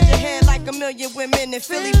inside your head like a million women in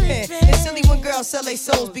Philly pen. It's silly when girls sell their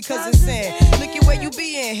souls because it's sin. Look at where you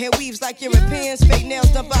be in. Hair weaves like Europeans. Fake nails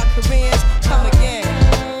done by Koreans. Come again.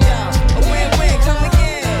 Yeah, a win-win. Come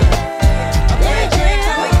again. A win-win.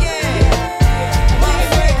 Come again.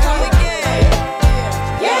 Win-win. Come again.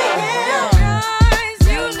 Yeah. Guys,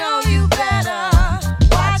 you know you better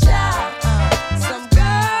watch out. Some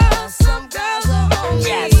girls are on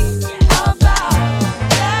me about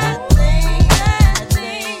that thing.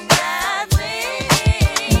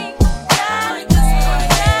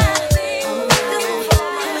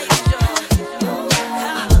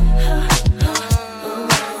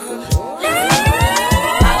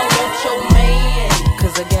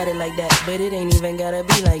 Like that, but it ain't even gotta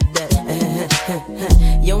be like that.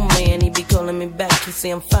 Yo man, he be calling me back, he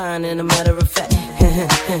say I'm fine and a matter of fact.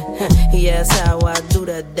 He asks how I do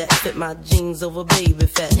that fit my jeans over baby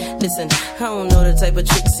fat. Listen, I don't know the type of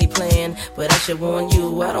tricks he playing, but I should warn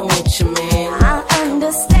you, I don't want you, man. I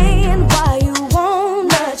understand why you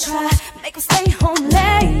wanna try, make him stay home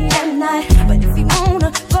late at night. But if he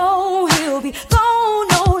wanna go, he'll be gone,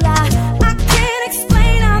 no lie. I can't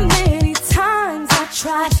explain how many times I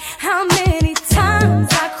tried, how many times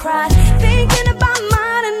I cried, thinking about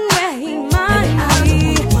mine and where he might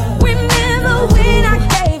be. Remember when I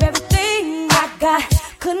gave everything I got,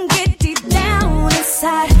 couldn't get deep down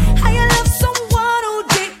inside. How you love someone who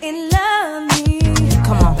didn't love me?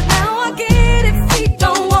 Come on. But now I get it, if he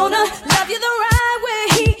don't wanna love you the right way,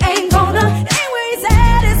 he ain't gonna. Anywhere he's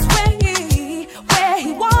at is where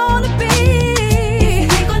he wanna be. If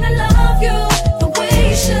he ain't gonna love you the way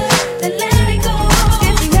he should, then let it go.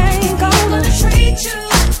 If he ain't gonna treat you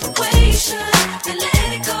the way he should, then let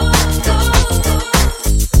it go.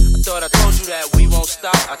 I thought I told you that we won't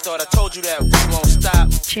stop. I thought I told you that we won't stop.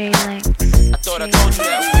 J-Links. I thought I told you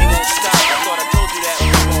that we won't stop. I thought I told you that we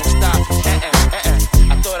won't stop.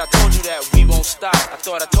 I thought I told you that we won't stop. I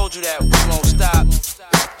thought I told you that we won't stop.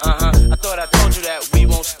 I thought I told you that we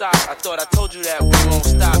won't stop. I thought I told you that we won't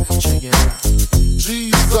stop. Check it out.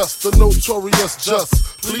 Jesus, the notorious just.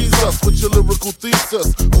 Please us with your lyrical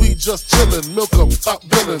thesis. We just chillin', milk 'em, top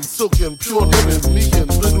billin', silkin', pure linen, me and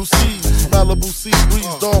little C's, Malibu sea breeze,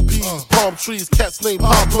 dawn peas, palm trees, cats named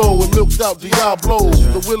Pablo and milked out Diablo.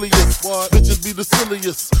 The williest, bitches be the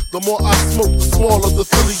silliest. The more I smoke, the smaller the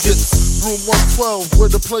Philly gets. Room 112, where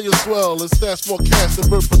the players dwell, and stash more cash than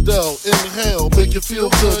Bert Fidel. Inhale, make you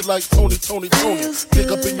feel good like Tony.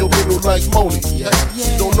 Pick up in your middle like Moni. She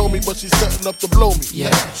don't know me, but she's setting up to blow me. She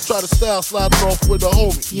try to style sliding off with a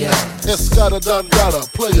homie. Escada Dangada,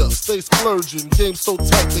 player, stay splurging. Game so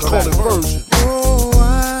tight, they call it version. Oh,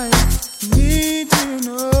 I need to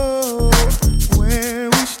know where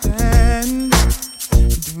we stand.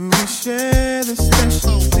 Do we share the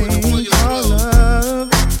special thing called love?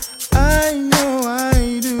 I know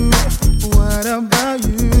I do. What about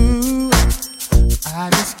you? I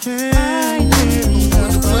just can't get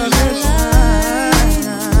enough of your shine.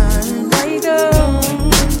 Where you go?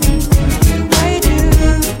 Where you do?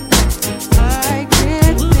 I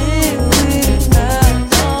can't live without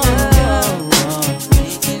love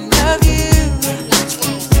you.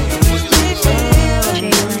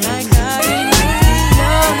 Like how you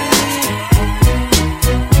love me.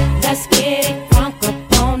 Let's get it crunk up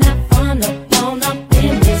on that fun up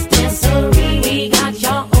in this dancery. We got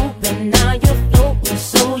y'all open, now you're floating,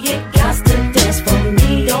 so you got to dance for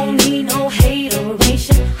me. Don't need no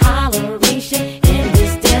hateration, holleration in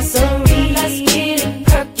this dancery. Let's get it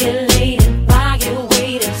percolating while you're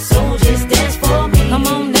waiting, so just dance for me. Come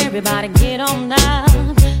on, everybody, get on now,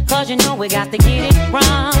 cause you know we got to get it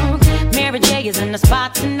wrong. Mary J is in the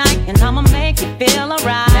spot tonight, and I'ma make you feel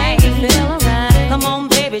alright. Come on,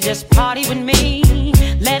 baby, just party with me.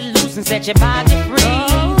 Let loose and set your body free.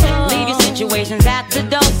 Leave your situations at the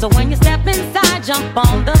door, so when you step inside, jump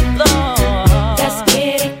on the floor. Let's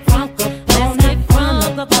get it crunk up on that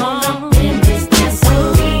front up in this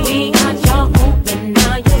dancery. We got y'all open,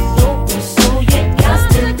 now you're floating, so you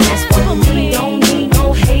got to dance for me. Don't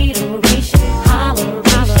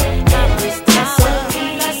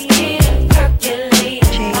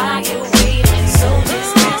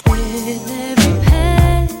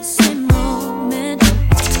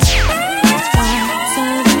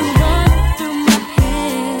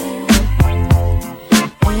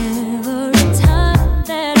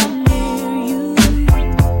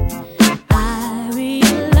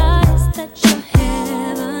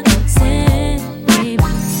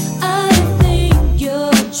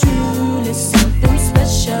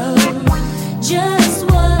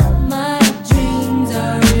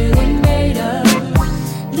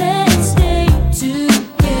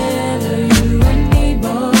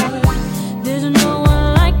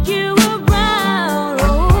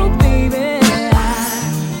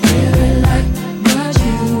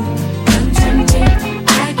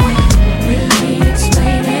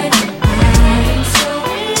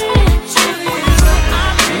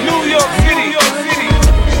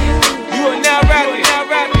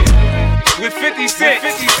Cent.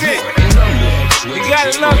 You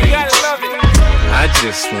gotta love it, I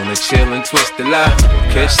just wanna chill and twist the lie.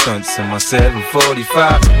 Catch stunts in my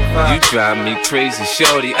 745. You drive me crazy,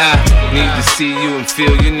 shorty. I need to see you and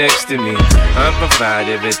feel you next to me. I provide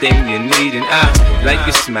everything you need, and I like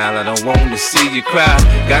your smile. I don't wanna see you cry.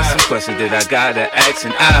 Got some questions that I gotta ask,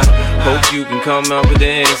 and I hope you can come up with the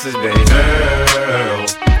answers, baby. Girl,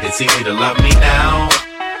 it's easy to love me now.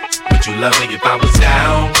 Would you love me if I was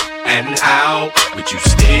down and out? Would you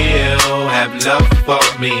still have love for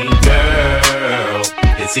me, girl?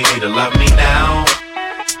 It's easy to love me now.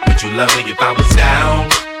 Would you love me if I was down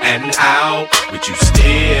and out? Would you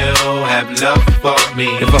still have love for me,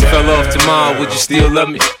 If I fell off tomorrow, would you still love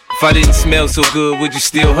me? If I didn't smell so good, would you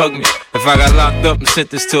still hug me? If I got locked up and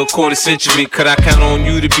sentenced to a quarter century, could I count on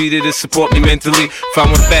you to be there to support me mentally? If I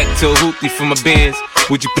went back to a hoopty for my bands,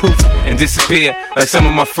 would you poof and disappear like some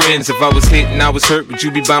of my friends? If I was hit and I was hurt, would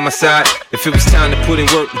you be by my side? If it was time to put in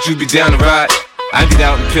work, would you be down to ride? I get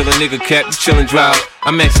out and peel a nigga cap, you chillin' drive.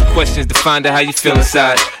 I'm asking questions to find out how you feel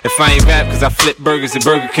inside. If I ain't rap cause I flip burgers at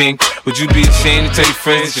Burger King, would you be ashamed to tell your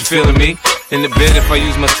friends that you're feeling me? In the bed, if I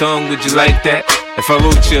use my tongue, would you like that? If I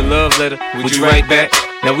wrote you a love letter, would you write back?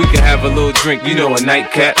 Now we can have a little drink, you know, a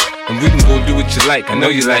nightcap, and we can go do what you like. I know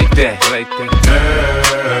you like that.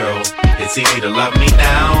 Girl, it's easy to love me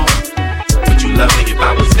now. Would you love me if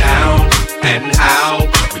I was down and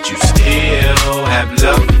out? Would you still have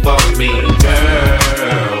love for me,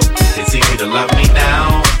 girl? It's easy to love me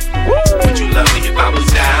now. Would you love me if I was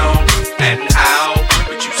down and out?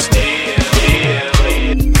 Would you still?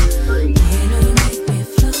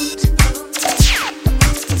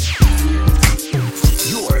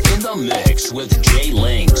 Mix with Jay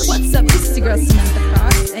Links. What's up? This is your girl Samantha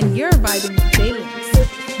Cross, and you're vibing with Jay Links.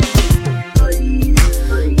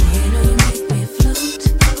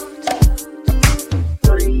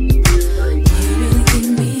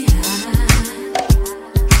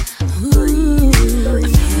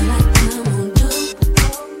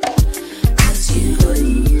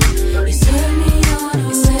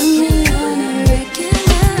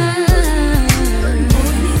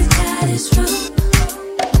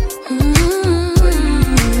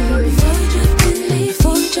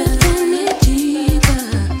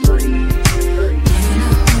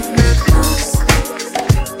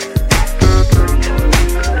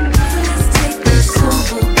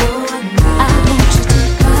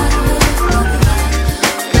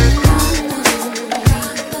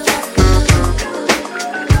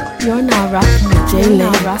 You're now rocking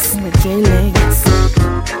with Jay Links.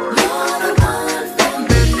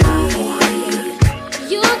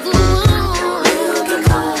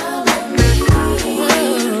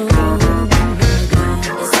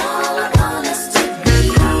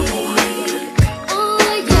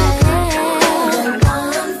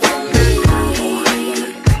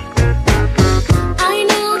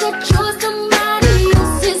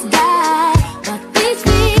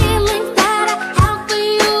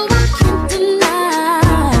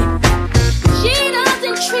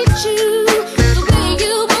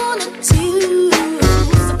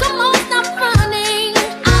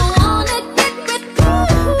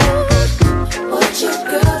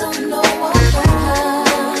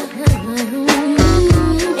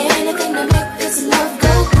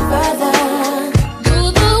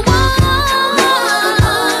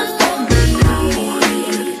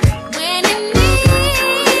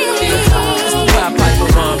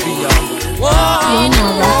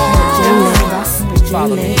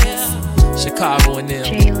 Follow me. Chicago and them.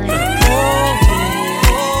 You're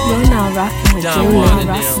now rocking with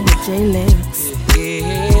Jay Links.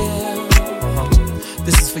 Yeah.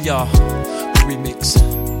 This is for y'all. The remix.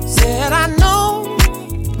 Said I know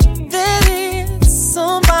that it's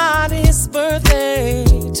somebody's birthday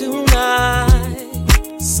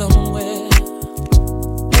tonight somewhere,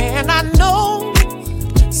 and I know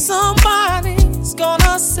somebody's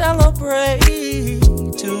gonna celebrate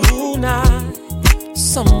tonight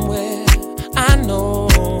somewhere. I know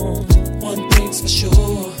one thing's for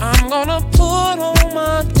sure, I'm gonna put on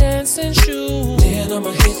my dancing shoes, then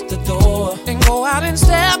I'ma hit the door and go out and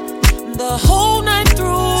step the whole night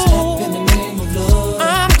through. Step in the name of love.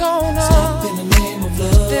 I'm gonna step in the name of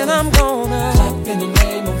love. Then I'm gonna clap in the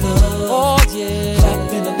name of love. Oh yeah,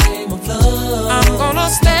 clap in the name of love. I'm gonna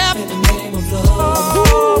step in the name of love.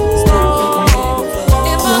 Step in the name of love.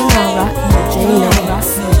 In the name of love. Jay Links.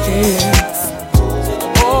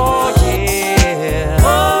 Oh yeah.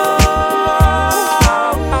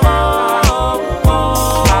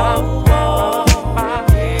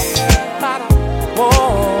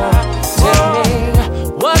 Tell me,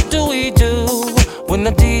 what do we do when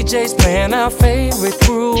the DJ's playing our favorite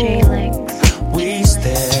groove? We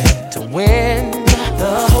stand to win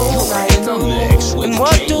the whole night. And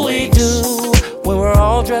what do we do when we're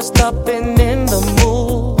all dressed up and in the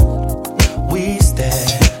mood? We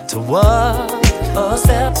stand to what a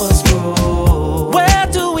step was through. Where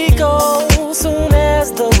do we go soon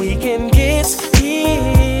as the weekend gets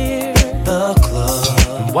here? The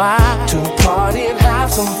club. Why? To party and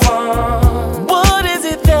have some fun. What is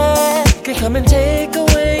it that can come and take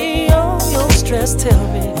away all your stress? Tell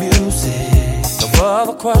me. Music. No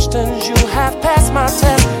other questions, you have passed my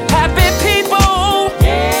test. Happy people.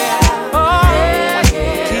 Yeah. Oh, yeah,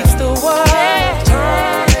 yeah. Keeps the world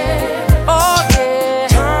turning. Oh, yeah.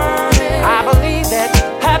 Turning. I believe that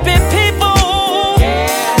happy people.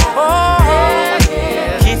 Yeah. Oh, yeah,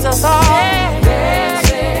 yeah. Keeps us all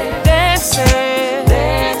dancing, dancing,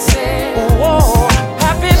 dancing. Whoa.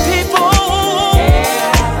 Happy people.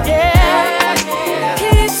 Yeah, yeah, yeah.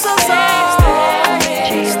 Keeps us all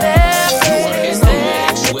dancing, dancing.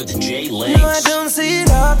 With Jay No, I Links. don't see it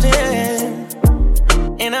often,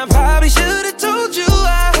 and I probably should have told you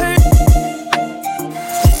I heard.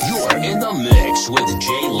 You are in the mix with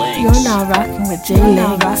Jay Links. You're now rocking with Jay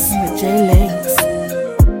Links.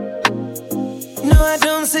 No, I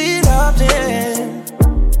don't see it often,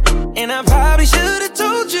 and I probably should have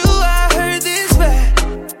told you I heard this back.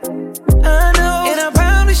 I know, and I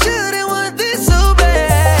probably shouldn't want this so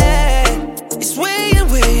bad. It's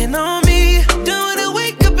weighing on me. Don't wanna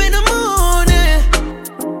wake up in the morning.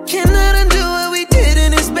 Cannot undo what we did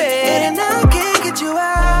in this bed, and I can't get you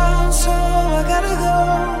out, so I gotta go.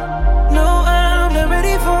 No, I'm not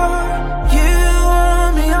ready for you.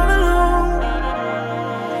 Want me all alone,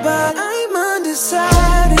 but I'm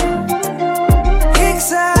undecided,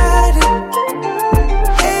 excited,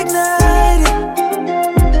 ignited,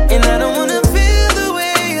 and I don't wanna feel the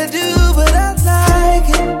way I do, but I like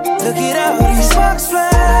it. Look at all these sparks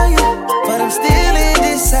flying, but I'm still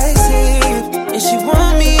indecisive. And she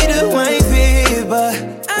want me to wipe it, but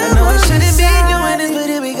I know I shouldn't be doing this, but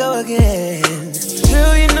here we go again.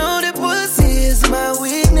 Girl, you know that pussy is my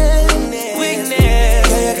weakness.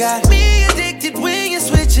 Girl, you got me addicted when you're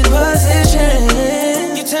switching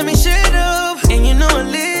positions. You tell me shut up, and you know I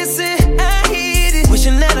listen. I hit it,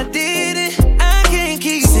 wishing that I did it. I can't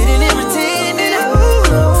keep sitting and pretending.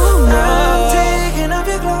 I'm taking off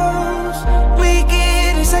your clothes. We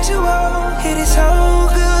getting sexual. It is so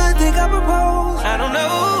good, think I propose. I don't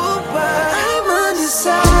know, but I'm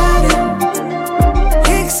undecided,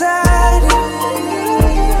 excited,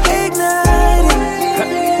 ignited,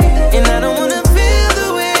 and I don't wanna feel the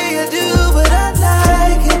way I do, but I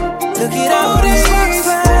like it. Look at all these sparks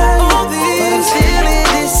flying, but I'm still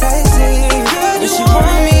indecisive. And she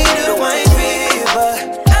want me to wipe it, but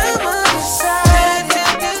I'm undecided.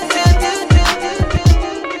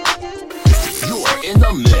 You are in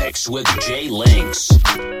the mix with Jay Links.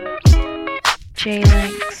 Jay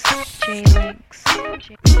Links.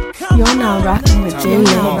 You're now rocking with Jay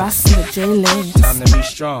Links. Time to be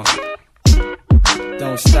strong.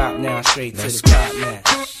 Don't stop now, straight to the top now.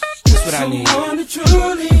 That's what I need. Someone to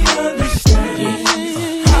truly understand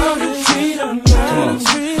how to treat a man. Come on,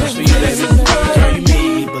 that's for you, baby. Girl, you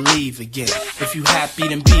made me believe again. If you happy,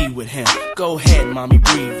 then be with him. Go ahead, mommy,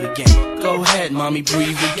 breathe again. Go ahead, mommy,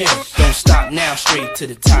 breathe again. Don't stop now, straight to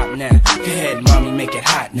the top now. Go ahead, mommy, make it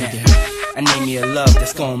hot now. I need me a love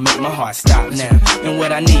that's gonna make my heart stop now. And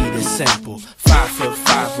what I need is simple.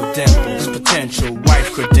 5'5" with dimples, potential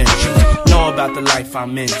wife credentials. Know about the life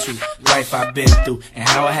I'm into, life I've been through, and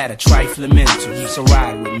how I had a trifling mental. So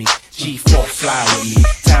ride with me, G4 fly with me.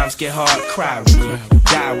 Times get hard, cry with me,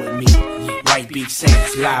 die with me. White beach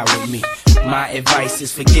saints, lie with me. My advice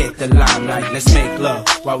is forget the limelight. Let's make love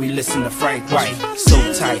while we listen to Frank White.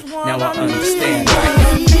 So tight, now I understand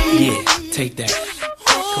life. Yeah, take that.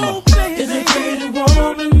 Come on. Is a pretty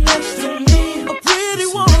woman next to me? A pretty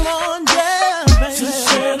woman, yeah, baby. To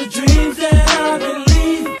share the dreams that I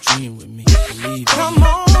believe. Dream with me, believe. Come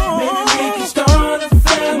on, maybe we can start a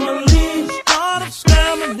family.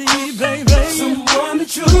 Baby. Someone that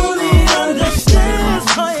truly understands.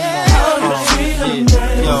 Oh yeah. How to treat a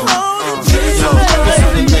man.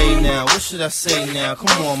 Now, what should I say now?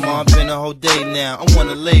 Come on, ma, been a whole day now. I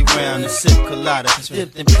wanna lay round and sip colada,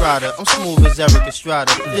 dipped in Prada. I'm smooth as Eric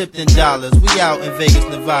Estrada, dipped in dollars. We out in Vegas,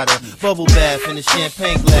 Nevada. Bubble bath in a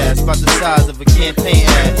champagne glass, about the size of a campaign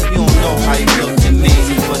ad. You don't know how you looked at me,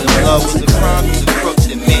 but if love was a crime, you's a crook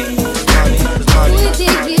to me. Where did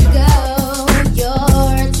you go?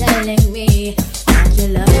 You're telling me that you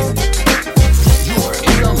love me. You're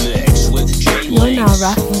in the mix with Jay Links. You're now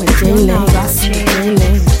rocking with Jay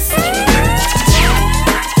Links.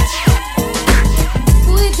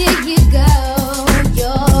 Where did you go?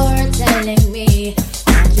 You're telling me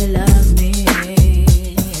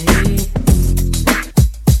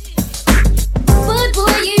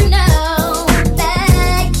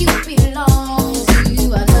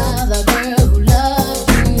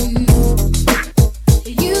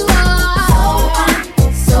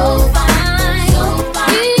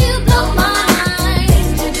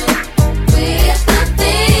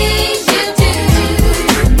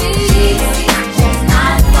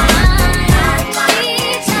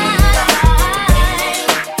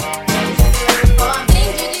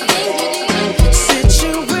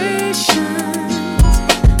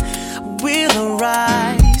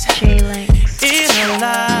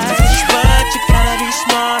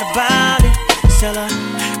smart about it. Celebrations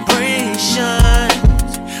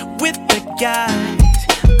with the guys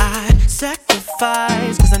I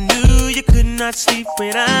sacrificed, 'cause I knew you could not sleep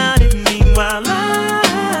without it. Meanwhile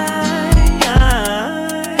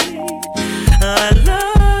I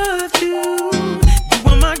loved you. You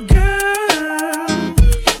were my girl.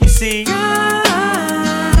 You see, I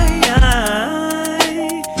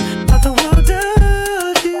thought the world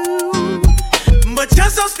of you, but you're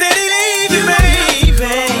so steady leaving, baby.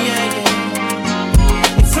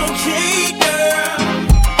 It's okay, girl,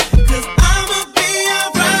 'cause I'ma be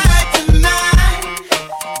alright tonight.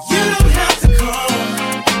 You don't have to call.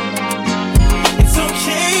 It's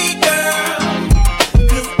okay, girl,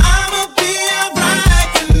 'cause I'ma be alright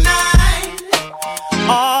tonight.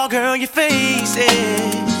 Oh, girl, your face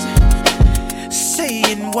is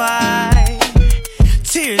saying why.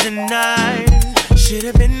 Tears and knives.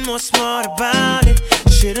 Should've been more smart about it.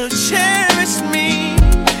 Should've cherished me.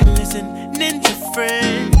 Listening to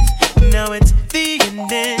friends. Now it's the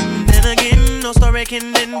ending. Then again, no story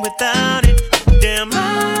can end without it. Damn, I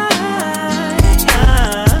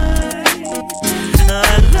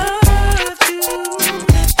love you.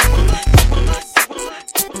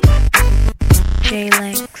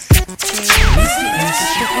 J-Links.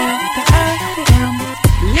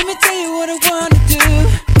 Let me tell you what I wanna do.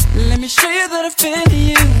 Let me show you that I feel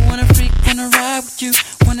you. Wanna freak, wanna ride with you.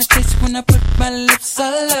 Wanna taste when I put my lips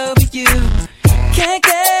all over you. Can't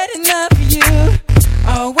get enough of you.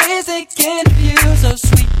 Always thinking of you. So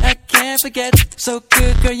sweet, I can't forget. So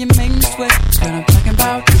good, girl, you make me sweat. What I'm talking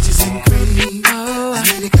about, bitches and cream. Oh, I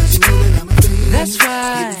made it 'cause you know that I'm a fiend. That's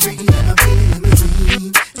right. Freaking out my baby, let me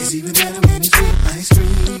dream. It's even better when it's with ice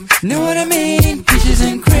cream. Know what I mean? Peaches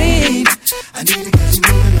and cream. I need it 'cause you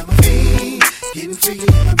know that I'm a fiend. Getting freaky,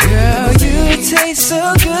 girl, you taste so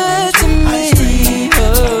good to me. Oh,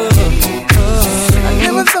 I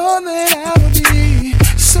never thought that I would be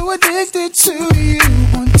so addicted to you.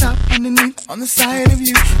 On top, underneath, on the side of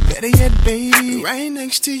you. Better yet, baby, right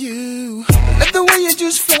next to you. Love the way you're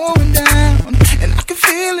just flowing down, and I can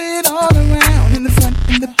feel it all around. In the front,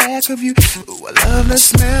 in the back of you. Ooh, I love the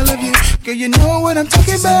smell of you. Girl, you know what I'm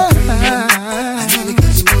talking about. I need it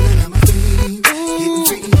 'cause you know that I'm a fiend. Getting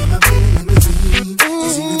freaky in my bed, let me dream.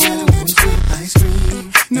 It's even better when it's with ice cream.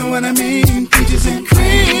 Know what I mean? Peaches and cream. I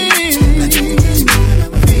need it 'cause you know that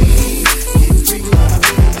I'm a fiend. Getting freaky in my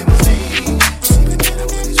bed, let me dream. It's even better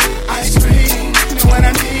when it's with ice cream. Know what I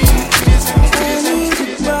mean? Peaches and cream. I need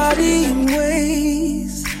your body in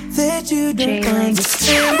ways that you don't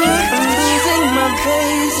understand, but I'm losing my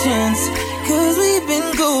patience, 'cause we've been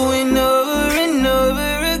going over and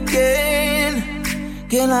over again.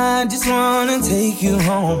 Girl, I just wanna take you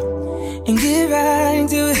home and get right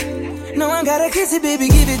to it. No, I gotta kiss it, baby,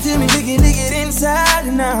 give it to me, lick it inside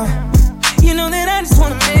and out. You know that I just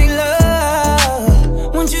wanna make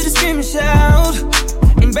love. Want you to scream and shout,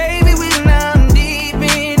 and baby, we're now deep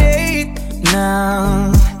in it.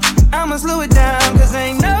 Now I'ma slow it down, 'cause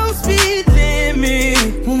ain't no speed limit.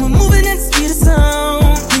 When we're moving at the speed of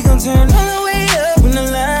sound, we gon' turn all the way up when the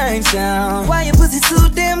lights down. Why your pussy so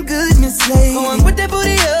damn good, Miss Slade? Going with that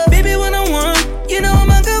booty up, baby, when I want, you know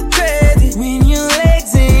I'ma go crazy. When your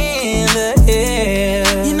legs in the air,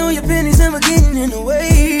 you know your panties never getting in the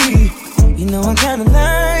way. You know I kinda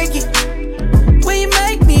like it when you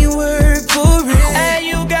make me work for it. Hey,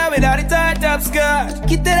 you got without a tied up skirt.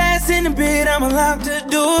 Get that ass in the bed, I'ma lock the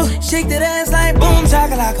door. Shake that ass like boom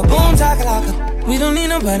chakalaka, boom chakalaka. We don't need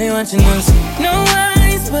nobody watching us. No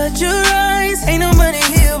eyes but your eyes. Ain't nobody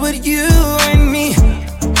here but you and me.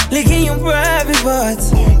 Licking your private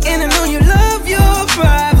parts, and I know you love your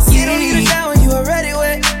privacy. You don't need a shower, you already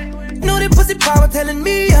wet. Know that pussy power telling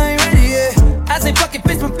me I ain't ready yet. I say fuck it,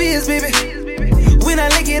 face my fears, baby. When I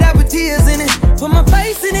lick it, I put tears in it. Put my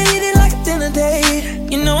face in it, eat it like a dinner date.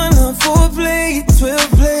 You know I love foreplay,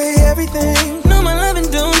 12 play, everything. No, my loving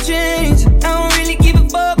don't change. I don't really give a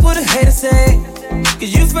fuck what a hater say,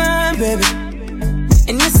 'cause you fine, baby.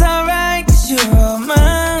 And it's alright, 'cause you're all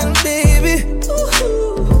mine, baby.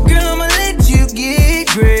 Ooh. Girl, I'ma let you get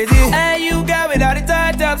crazy. Hey, you got without a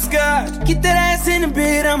tied up skirt. Get that ass in the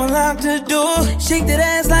bed, I'ma lock the door. Shake that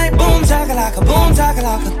ass like boom chakalaka, boom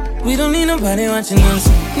chakalaka. We don't need nobody watching us.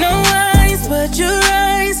 No eyes but your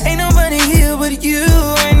eyes. Ain't nobody here but you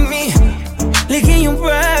and me. Licking your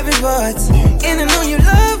private parts, and I know you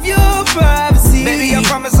love your privacy. Baby, I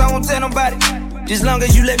promise I won't tell nobody. Just long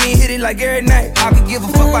as you let me hit it like every night. I could give a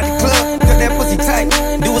fuck about the club, 'cause that pussy tight.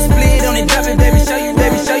 Do a split on it, drop it, baby, show you,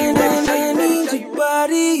 baby, show you, baby, show you. I need your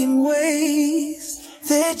body in ways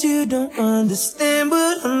that you don't understand,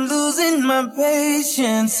 but I'm losing my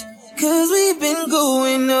patience, 'cause we've been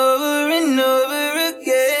going over and over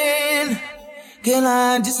again. Girl,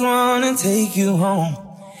 I just wanna take you home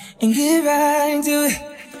and get right into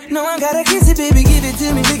it. No, I gotta kiss it, baby, give it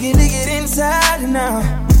to me, lick it inside and out.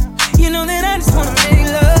 You know that I just wanna make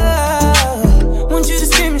love. Want you to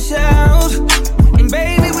scream and shout. And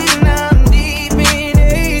baby, we now deep in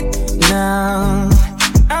it. Now,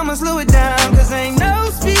 I'ma slow it down, cause ain't no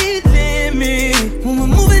speed limit. When we're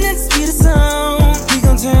moving at the speed of sound, we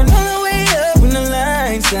gon' turn all the way up when the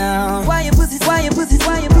lights down. Why you pussy, why you pussy,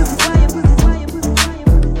 why you pussy, why you pussy, why you pussy, why you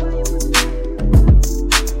pussy, why you pussy.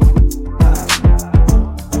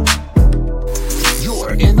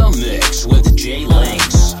 You're in the mix with Jay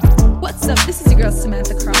Links. What's up? This is your girl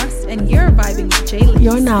Samantha Cross, and you're vibing with Jay Links.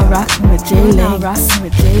 You're now rocking with Jay Links. You're now rocking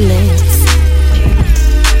with Jay Links.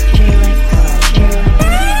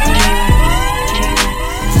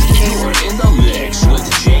 You're in the mix with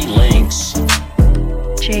Jay Links.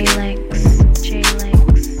 Jay Links. Jay Links.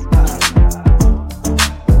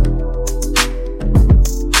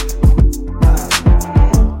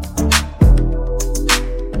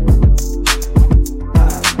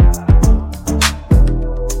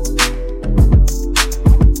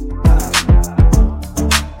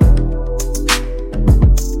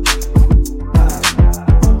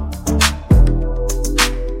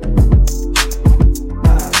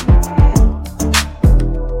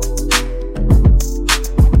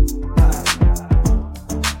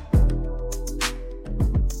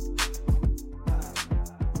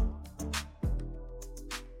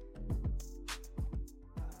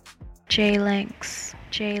 Jay Links.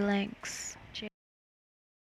 Jay Links.